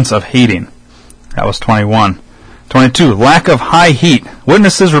without evidence of heating. That was 21. 22. Lack of high heat.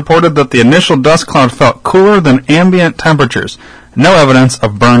 Witnesses reported that the initial dust cloud felt cooler than ambient temperatures. No evidence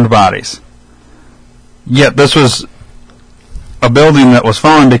of burned bodies. Yet this was a building that was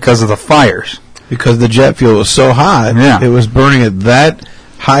falling because of the fires. Because the jet fuel was so hot, it was burning at that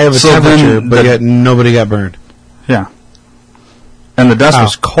high of a temperature, but yet nobody got burned. Yeah. And the dust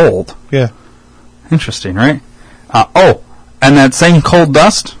was cold. Yeah. Interesting, right? And that same cold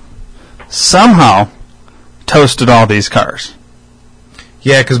dust somehow toasted all these cars.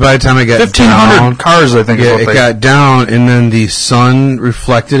 Yeah, because by the time it got 1,500 cars, I think. It got down, and then the sun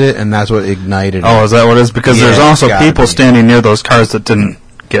reflected it, and that's what ignited it. Oh, is that what it is? Because there's also people standing near those cars that didn't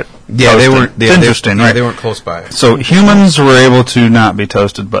get toasted. They weren't. It's interesting, right? They weren't close by. So humans were able to not be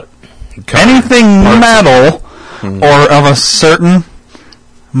toasted, but anything metal or of a certain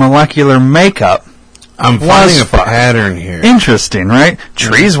molecular makeup. I'm finding a pattern here. Interesting, right?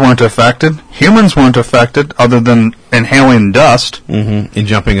 Trees weren't affected. Humans weren't affected, other than inhaling dust. Mm-hmm. And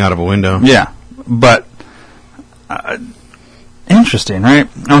jumping out of a window. Yeah. But, interesting, right?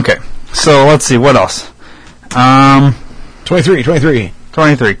 Okay. So, let's see. What else? 23.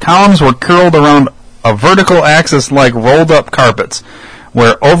 Columns were curled around a vertical axis like rolled-up carpets,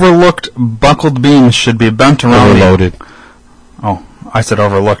 where overlooked buckled beams should be bent around. Overloaded. I said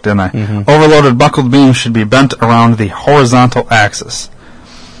overlooked, didn't I? Mm-hmm. Overloaded buckled beams should be bent around the horizontal axis.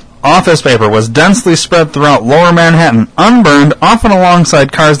 Office paper was densely spread throughout lower Manhattan, unburned, often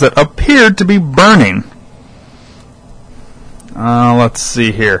alongside cars that appeared to be burning. Let's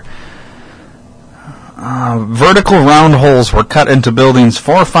see here. Vertical round holes were cut into buildings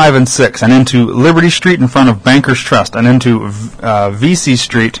 4, 5, and 6, and into Liberty Street in front of Bankers Trust, and into VC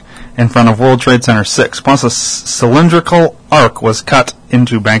Street in front of World Trade Center 6, plus a cylindrical arc was cut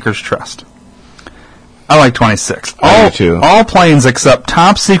into Bankers Trust. I like 26. All planes except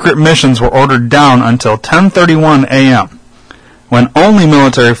top secret missions were ordered down until 10:31 a.m., when only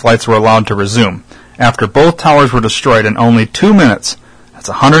military flights were allowed to resume, after both towers were destroyed in only 2 minutes. That's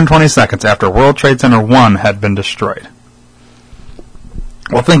 120 seconds after World Trade Center 1 had been destroyed.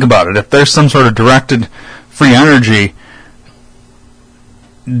 Well, think about it. If there's some sort of directed free energy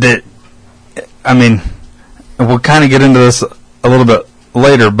I mean, we'll kind of get into this a little bit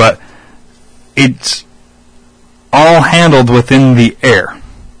later, but it's all handled within the air.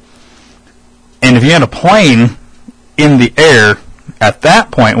 And if you had a plane in the air at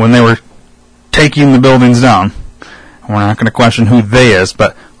that point when they were taking the buildings down, we're not going to question who they is,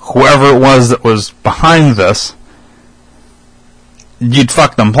 but whoever it was that was behind this, you'd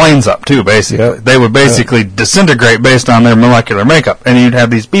fuck them planes up too, basically. Yeah. They would basically disintegrate based on their molecular makeup. And you'd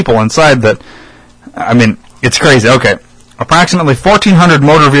have these people inside that, I mean, it's crazy. Okay. Approximately 1,400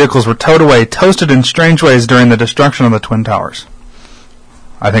 motor vehicles were towed away, toasted in strange ways during the destruction of the Twin Towers.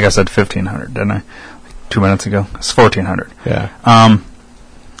 I think I said 1,500, didn't I? 2 minutes ago. It's 1,400. Yeah.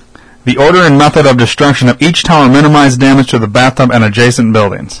 The order and method of destruction of each tower minimized damage to the bathtub and adjacent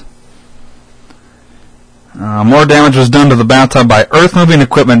buildings. More damage was done to the bathtub by earth-moving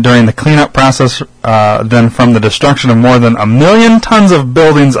equipment during the cleanup process than from the destruction of more than 1 million tons of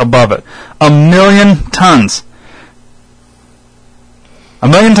buildings above it. 1 million tons. 1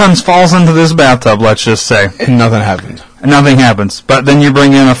 million tons falls into this bathtub, let's just say. And nothing happens. Nothing happens. But then you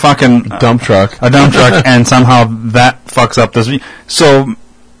bring in a fucking... Dump truck. A dump truck, and somehow that fucks up this... So,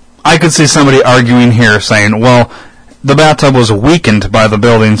 I could see somebody arguing here saying, well, the bathtub was weakened by the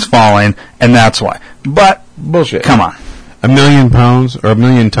buildings falling, and that's why. But... Bullshit. Come on. 1 million pounds or 1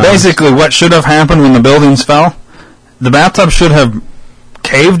 million tons. Basically, what should have happened when the buildings fell, the bathtub should have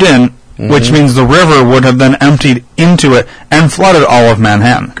caved in, which means the river would have then emptied into it and flooded all of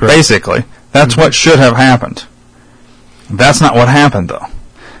Manhattan. Correct. Basically. That's what should have happened. That's not what happened, though.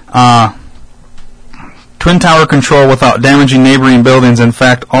 Twin Tower control without damaging neighboring buildings. In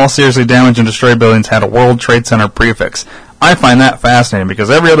fact, all seriously damaged and destroyed buildings had a World Trade Center prefix. I find that fascinating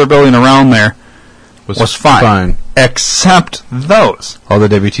because every other building around there was fine. Except those. All the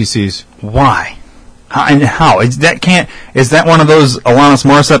WTCs. Why? How? Is that one of those Alanis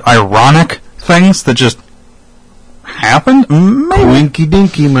Morissette ironic things that just happened? Maybe. Winky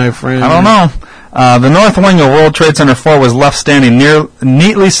dinky, my friend. I don't know. The north wing of World Trade Center 4 was left standing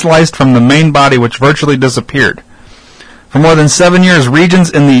neatly sliced from the main body, which virtually disappeared. For more than 7 years,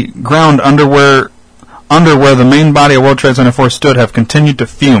 regions in the ground under where the main body of World Trade Center 4 stood have continued to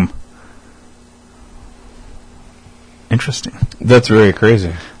fume. Interesting. That's very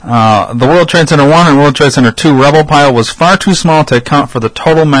crazy. The World Trade Center 1 and World Trade Center 2 rubble pile was far too small to account for the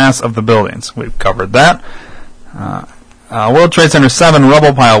total mass of the buildings. We've covered that. World Trade Center 7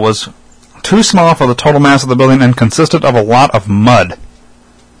 rubble pile was too small for the total mass of the building and consisted of a lot of mud.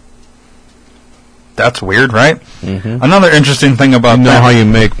 That's weird, right? Mm-hmm. Another interesting thing about you know that... how you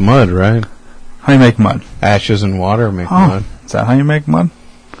make mud, right? How do you make mud? Ashes and water make mud. Is that how you make mud?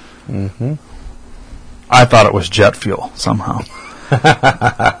 Mm-hmm. I thought it was jet fuel, somehow.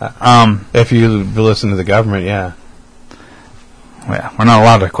 If you listen to the government, yeah. Yeah, we're not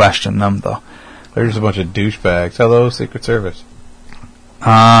allowed to question them, though. They're just a bunch of douchebags. Hello, Secret Service.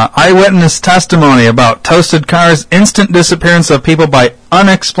 Eyewitness testimony about toasted cars, instant disappearance of people by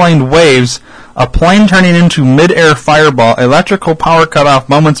unexplained waves, a plane turning into mid-air fireball, electrical power cut off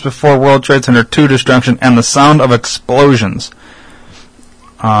moments before World Trade Center 2 destruction, and the sound of explosions.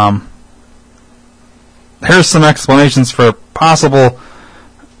 Here's some explanations for possible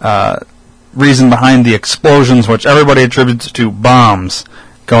reason behind the explosions, which everybody attributes to bombs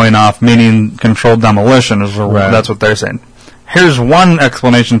going off, meaning controlled demolition. That's what they're saying. Here's one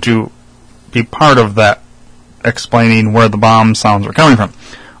explanation to be part of that, explaining where the bomb sounds were coming from.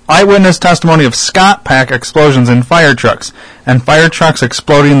 Eyewitness testimony of Scott Pack explosions in fire trucks, and fire trucks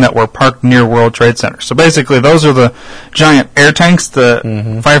exploding that were parked near World Trade Center. So basically, those are the giant air tanks that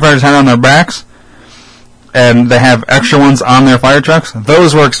firefighters had on their backs, and they have extra ones on their fire trucks.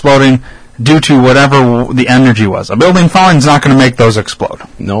 Those were exploding due to whatever the energy was. A building falling is not going to make those explode.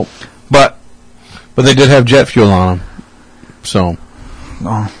 Nope. But they did have jet fuel on them. So,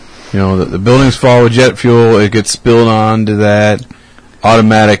 the buildings fall with jet fuel, it gets spilled onto that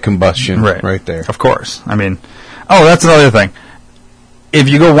automatic combustion right there. Of course. I mean, that's another thing. If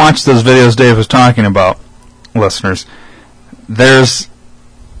you go watch those videos Dave was talking about, listeners, there's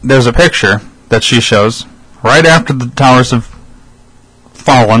a picture that she shows right after the towers have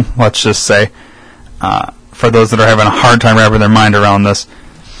fallen, let's just say, for those that are having a hard time wrapping their mind around this.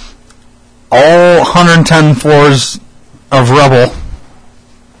 All 110 floors of rubble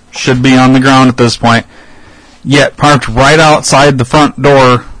should be on the ground at this point, yet parked right outside the front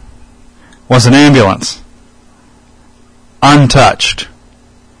door was an ambulance. Untouched.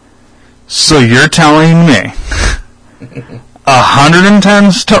 So you're telling me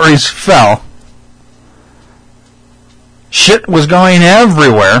 110 stories fell, shit was going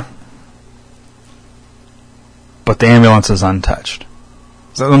everywhere, but the ambulance is untouched.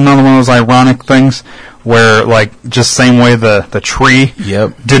 So another one of those ironic things where, like, just same way the tree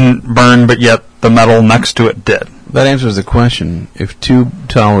didn't burn, but yet the metal next to it did. That answers the question. If 2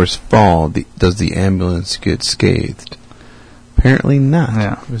 towers fall, does the ambulance get scathed? Apparently not.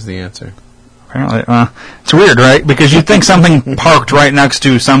 Yeah. Was the answer. Apparently, it's weird, right? Because you think something parked right next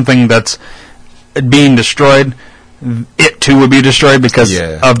to something that's being destroyed, it too would be destroyed because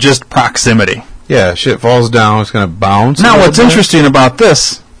of just proximity. Yeah, shit falls down, it's going to bounce. Now, what's interesting about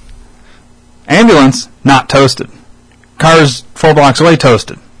this, ambulance, not toasted. Cars 4 blocks away,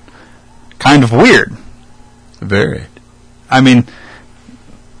 toasted. Kind of weird. Very. I mean,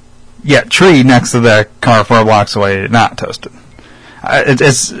 yeah, tree next to the car 4 blocks away, not toasted.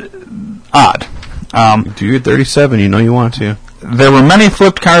 It's odd. Do your 37, you know you want to. There were many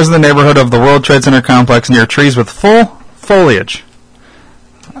flipped cars in the neighborhood of the World Trade Center complex near trees with full foliage.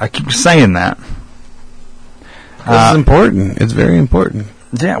 I keep saying that. This is important. It's very important.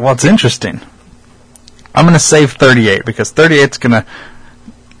 Yeah, well, it's interesting. I'm going to save 38 because 38's going to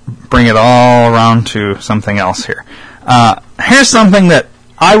bring it all around to something else here. Here's something that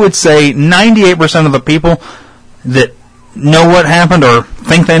I would say 98% of the people that know what happened or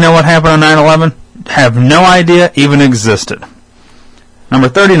think they know what happened on 9/11 have no idea even existed. Number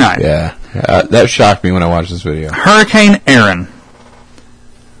 39. Yeah, that shocked me when I watched this video. Hurricane Aaron.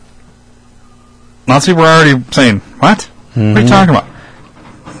 Lots of people are already saying, what? What are you talking about?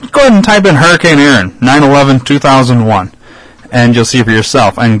 Go ahead and type in Hurricane Aaron, 9/11/2001, and you'll see for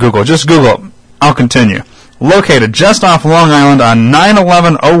yourself. And Google. Just Google it. I'll continue. Located just off Long Island on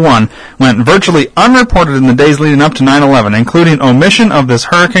 9/11/01, went virtually unreported in the days leading up to 9/11, including omission of this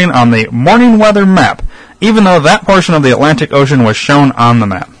hurricane on the morning weather map, even though that portion of the Atlantic Ocean was shown on the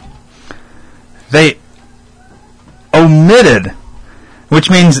map. They omitted,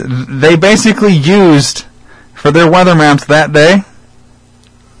 which means they basically used, for their weather maps that day,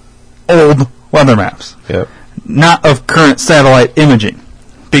 old weather maps. Yep. Not of current satellite imaging.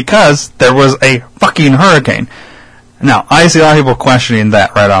 Because there was a fucking hurricane. Now, I see a lot of people questioning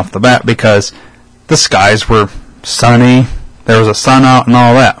that right off the bat because the skies were sunny, there was a sun out and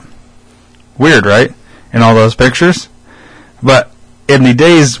all that. Weird, right? In all those pictures? But in the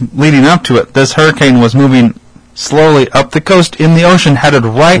days leading up to it, this hurricane was moving slowly up the coast in the ocean, headed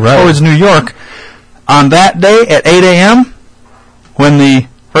right towards New York. On that day at 8 a.m., when the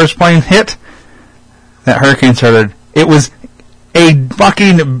first plane hit, that hurricane started. It was a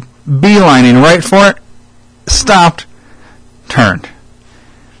fucking beelining right for it, stopped, turned.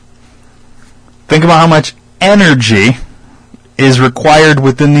 Think about how much energy is required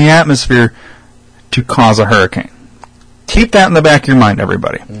within the atmosphere to cause a hurricane. Keep that in the back of your mind,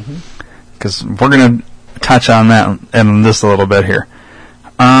 everybody. Because we're going to touch on that in this a little bit here.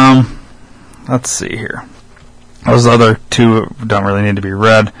 Let's see here. Those other two don't really need to be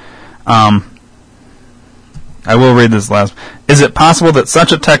read. I will read this last. Is it possible that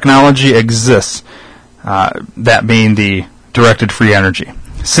such a technology exists, that being the directed free energy?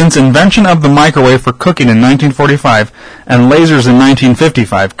 Since invention of the microwave for cooking in 1945 and lasers in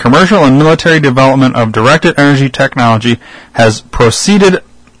 1955, commercial and military development of directed energy technology has proceeded,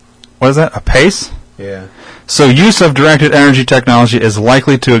 apace? Yeah. So use of directed energy technology is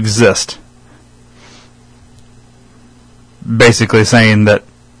likely to exist. Basically saying that,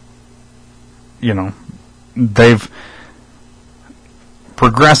 they've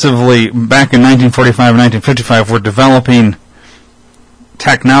progressively, back in 1945 and 1955, were developing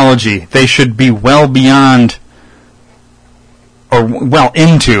technology. They should be well beyond or well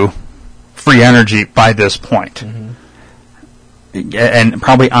into free energy by this point. And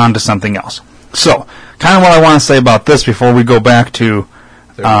probably on to something else. So, kind of what I want to say about this before we go back to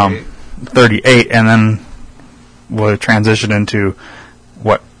 38, and then we'll transition into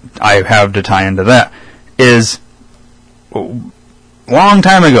what I have to tie into that, is long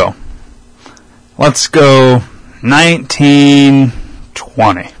time ago. Let's go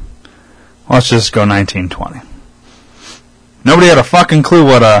 1920. Let's just go 1920. Nobody had a fucking clue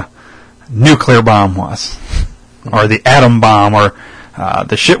what a nuclear bomb was, or the atom bomb, or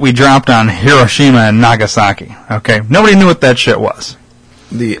the shit we dropped on Hiroshima and Nagasaki. Okay, nobody knew what that shit was.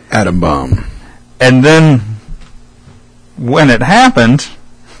 The atom bomb. And then, when it happened,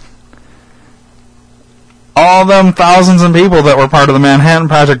 all them thousands of people that were part of the Manhattan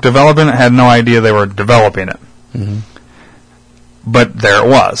Project developing it had no idea they were developing it. But there it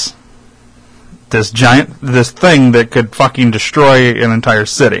was. This thing that could fucking destroy an entire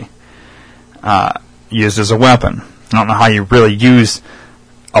city, used as a weapon. I don't know how you really use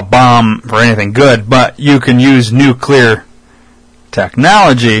a bomb for anything good, but you can use nuclear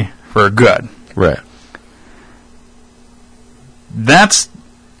technology for good. Right. That's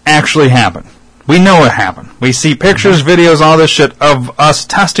actually happened. We know it happened. We see pictures, videos, all this shit of us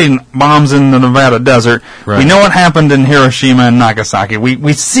testing bombs in the Nevada desert. Right. We know what happened in Hiroshima and Nagasaki.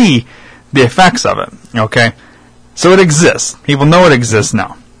 We see the effects of it, okay? So it exists. People know it exists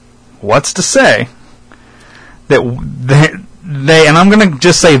now. What's to say that they and I'm going to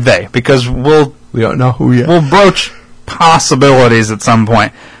just say they, because we don't know who yet. We'll broach possibilities at some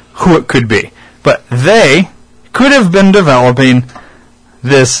point, who it could be. But they could have been developing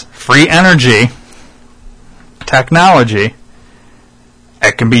this free energy technology.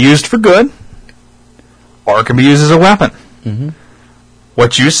 It can be used for good, or it can be used as a weapon. Mm-hmm.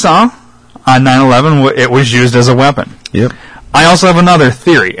 What you saw on 9/11, it was used as a weapon. Yep. I also have another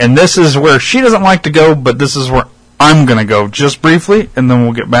theory, and this is where she doesn't like to go, but this is where I'm going to go just briefly, and then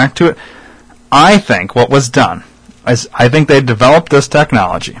we'll get back to it. I think what was done is I think they developed this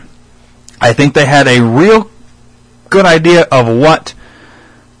technology. I think they had a real good idea of what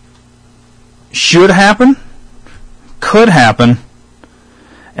should happen, could happen,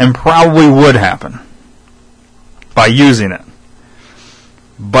 and probably would happen by using it.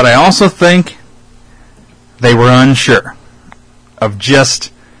 But I also think they were unsure of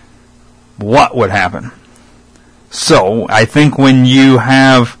just what would happen. So I think when you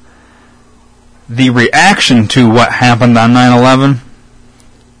have the reaction to what happened on 9/11,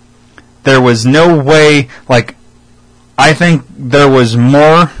 there was no way, I think there was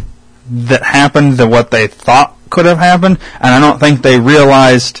more that happened than what they thought could have happened, and I don't think they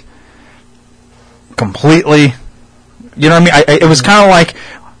realized completely, you know what I mean? It was kind of like,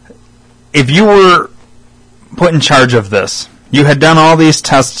 if you were put in charge of this, you had done all these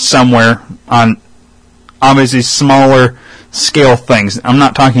tests somewhere on obviously smaller scale things. I'm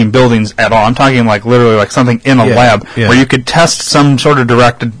not talking buildings at all. I'm talking literally something in a lab where you could test some sort of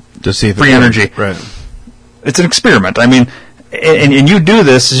directed to see if free energy. Right. It's an experiment. I mean, and you do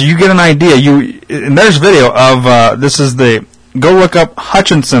this, you get an idea. And there's video of this is go look up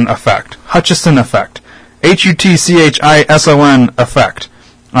Hutchison effect, Hutchison effect, HUTCHISON effect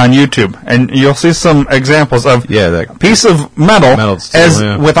on YouTube, and you'll see some examples of that piece of metal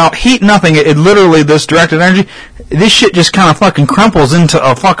without heat, nothing. It literally, this directed energy, this shit just kind of fucking crumples into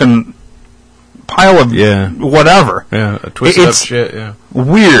a fucking pile of whatever. Yeah, a twisted up shit. Yeah,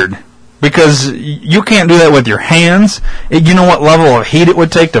 weird. Because you can't do that with your hands. You know what level of heat it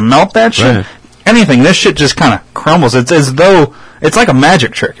would take to melt that shit? Right. Anything. This shit just kind of crumbles. It's as though it's like a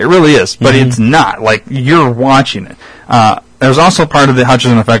magic trick. It really is. But it's not. You're watching it. There's also part of the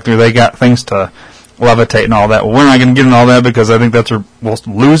Hutchison effect where they got things to levitate and all that. Well, we're not going to get into all that because I think that's where we'll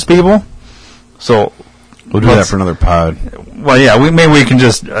lose people. So we'll do that for another pod. Well, yeah. Maybe we can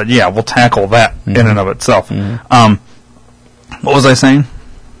just, we'll tackle that in and of itself. What was I saying?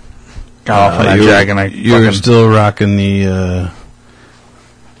 Got off on that jag, and you were still rocking the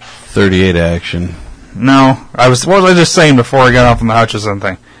 38 action. No, what was I just saying before I got off on the Hutchison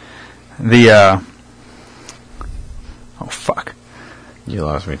thing? Oh fuck! You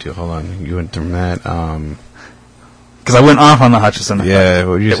lost me too.Hold on, you went from that. Because I went off on the Hutchison. Yeah,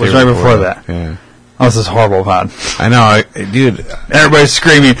 what it was right before that. Yeah. Oh, this is horrible, pod. I know, dude. Everybody's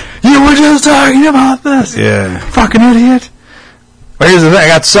screaming. You were just talking about this. Yeah. Fucking idiot. But here's the thing, I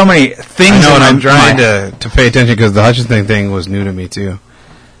got so many things. I know, and I'm trying to pay attention because the Hutchison thing was new to me too.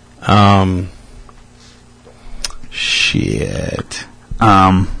 Shit.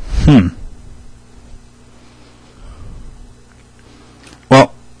 Well,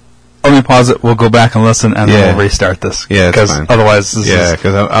 let me pause it. We'll go back and listen, and then we'll restart this. Yeah, because otherwise,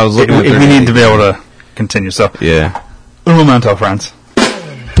 because I was looking. We need to be able to continue. So, un momento, friends.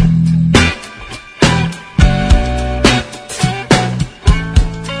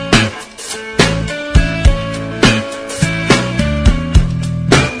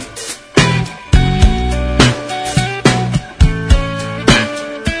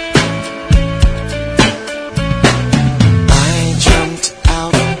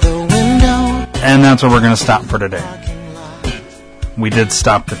 And that's where we're going to stop for today. We did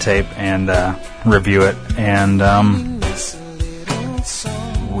stop the tape and review it, and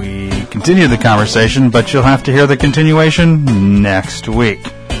we continued the conversation, but you'll have to hear the continuation next week.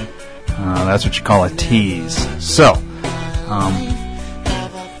 That's what you call a tease. So,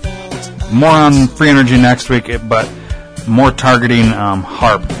 more on free energy next week, but more targeting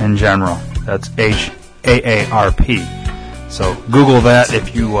HAARP in general. That's HAARP. So Google that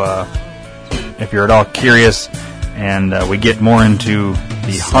if you're at all curious, and we get more into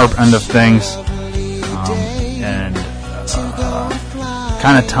the HAARP end of things, and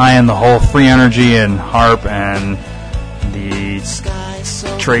kind of tie in the whole free energy and HAARP and the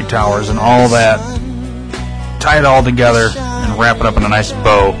trade towers and all that, tie it all together and wrap it up in a nice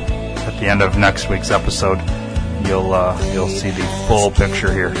bow at the end of next week's episode. You'll see the full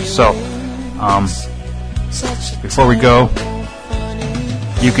picture here. So, before we go,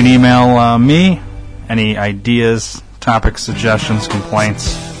 you can email me any ideas, topics, suggestions,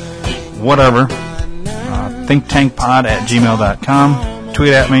 complaints, whatever. ThinkTankPod@gmail.com.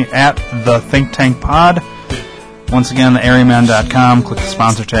 Tweet at me at @ThinkTankPod. Once again, theairyman.com. Click the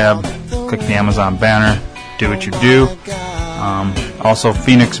sponsor tab. Click the Amazon banner. Do what you do. Also,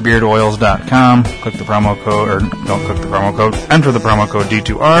 PhoenixBeardOils.com. Click the promo code, or don't click the promo code. Enter the promo code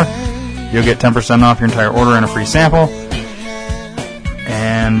D2R. You'll get 10% off your entire order and a free sample.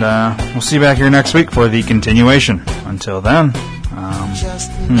 And we'll see you back here next week for the continuation. Until then,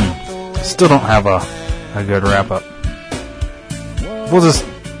 still don't have a good wrap-up. We'll just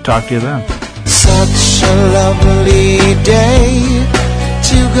talk to you then. Such a lovely day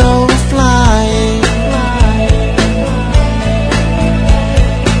to go flying.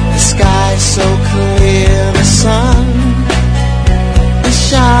 The sky's so clear, the sun is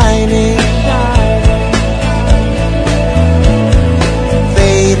shining.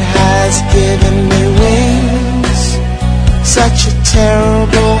 Fate has given me wings, such a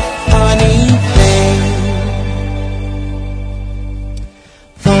terrible, funny thing.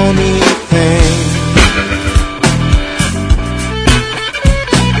 Funny thing.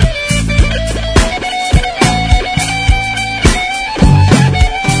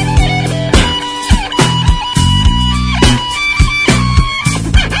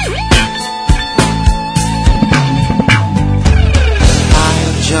 I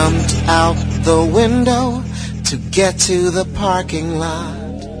jumped out the window to get to the parking lot.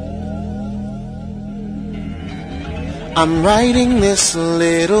 I'm writing this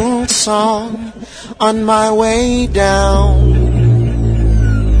little song on my way down.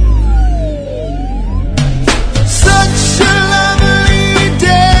 Such a lovely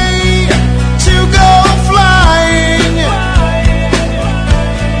day to go flying.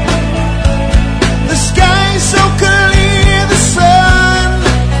 The sky's so clear, the sun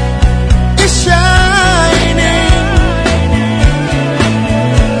is shining.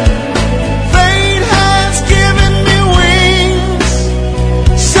 Fate has given me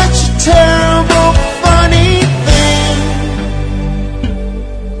terrible, funny thing.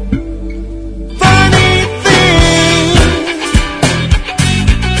 Funny thing.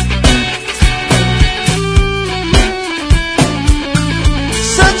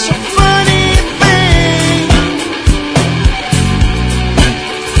 Such a funny thing.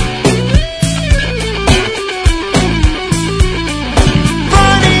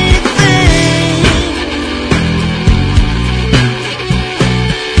 Funny thing.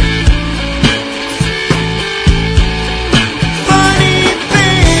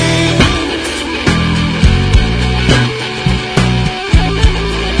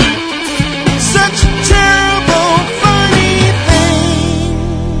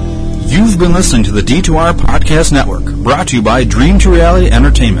 You've been listening to the D2R Podcast Network, brought to you by Dream to Reality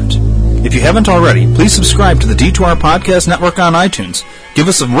Entertainment. If you haven't already, please subscribe to the D2R Podcast Network on iTunes, give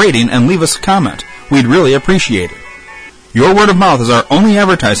us a rating, and leave us a comment. We'd really appreciate it. Your word of mouth is our only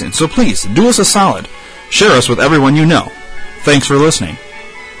advertising, so please, do us a solid. Share us with everyone you know. Thanks for listening.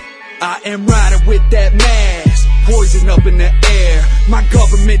 I am riding with that mask, poison up in the air. My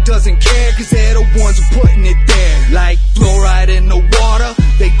government doesn't care, cause they're the ones who putting it there. Like fluoride in the water,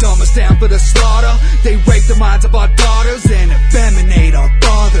 they dumb us down for the slaughter. They rape the minds of our daughters and effeminate our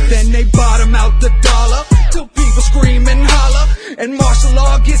fathers. Then they bottom out the dollar, till people scream and holler. And martial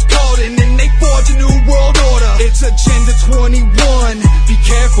law gets called in and they forge a new world order. It's Agenda 21, be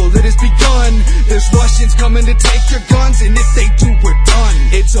careful, it has begun. There's Russians coming to take your guns, and if they do, we're done.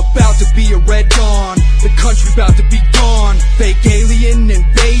 It's about to be a red dawn, the country about to be gone. Fake alien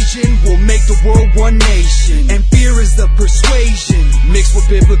invasion will make the world one nation. And fear is the persuasion, mixed with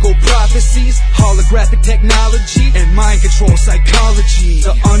biblical prophecies, holographic technology, and mind control psychology.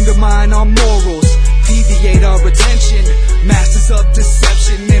 To undermine our morals, deviate our attention, masters of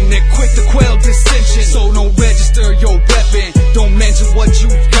deception, and they're quick to quell dissension. So don't register your weapon, don't mention what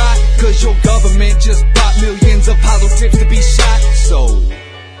you've got, cause your government just bought millions of hollow tips to be shot. So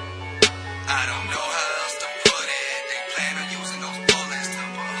I don't know how else to put it. They plan on using those bullets to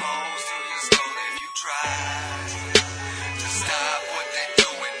put holes through your skull if you try to stop what they're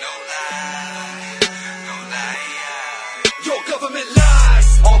doing. No lie, no lie. Your government lies,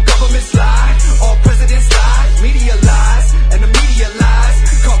 all governments lie, all presidents lie, media lies, and the media lies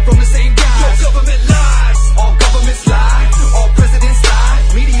come from the same guys. Your government lies, all governments lie, all presidents lie.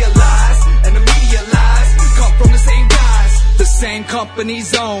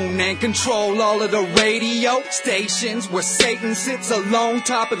 companies own and control all of the radio stations where Satan sits alone,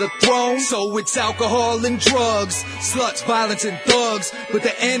 top of the throne. So it's alcohol and drugs, sluts, violence, and thugs. But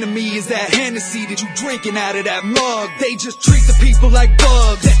the enemy is that Hennessy that you drinking out of that mug. They just treat the people like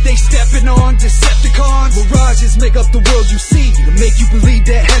bugs that they stepping on. Decepticons, mirages make up the world you see to make you believe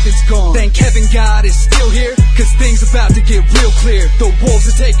that heaven's gone. Thank heaven God is still here, cause things about to get real clear. The wolves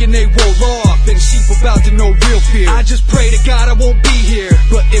are taking their wool off and sheep about to know real fear. I just pray to God I won't be here,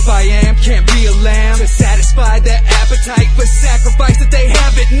 but if I am, can't be a lamb to satisfy that appetite for sacrifice that they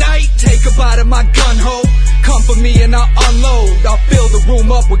have at night. Take a bite of my gun hoe, come for me and I'll unload. I'll fill the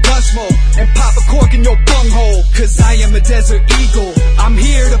room up with gun smoke and pop a cork in your bunghole. Cause I am a desert eagle, I'm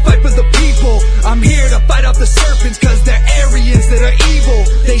here to fight for the people. I'm here to fight off the serpents cause they're Aryans that are evil.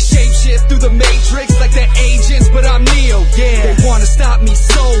 They shapeshift through the matrix like they're agents, but I'm Neo, yeah. They wanna stop me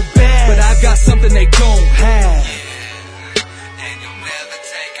so bad, but I've got something they don't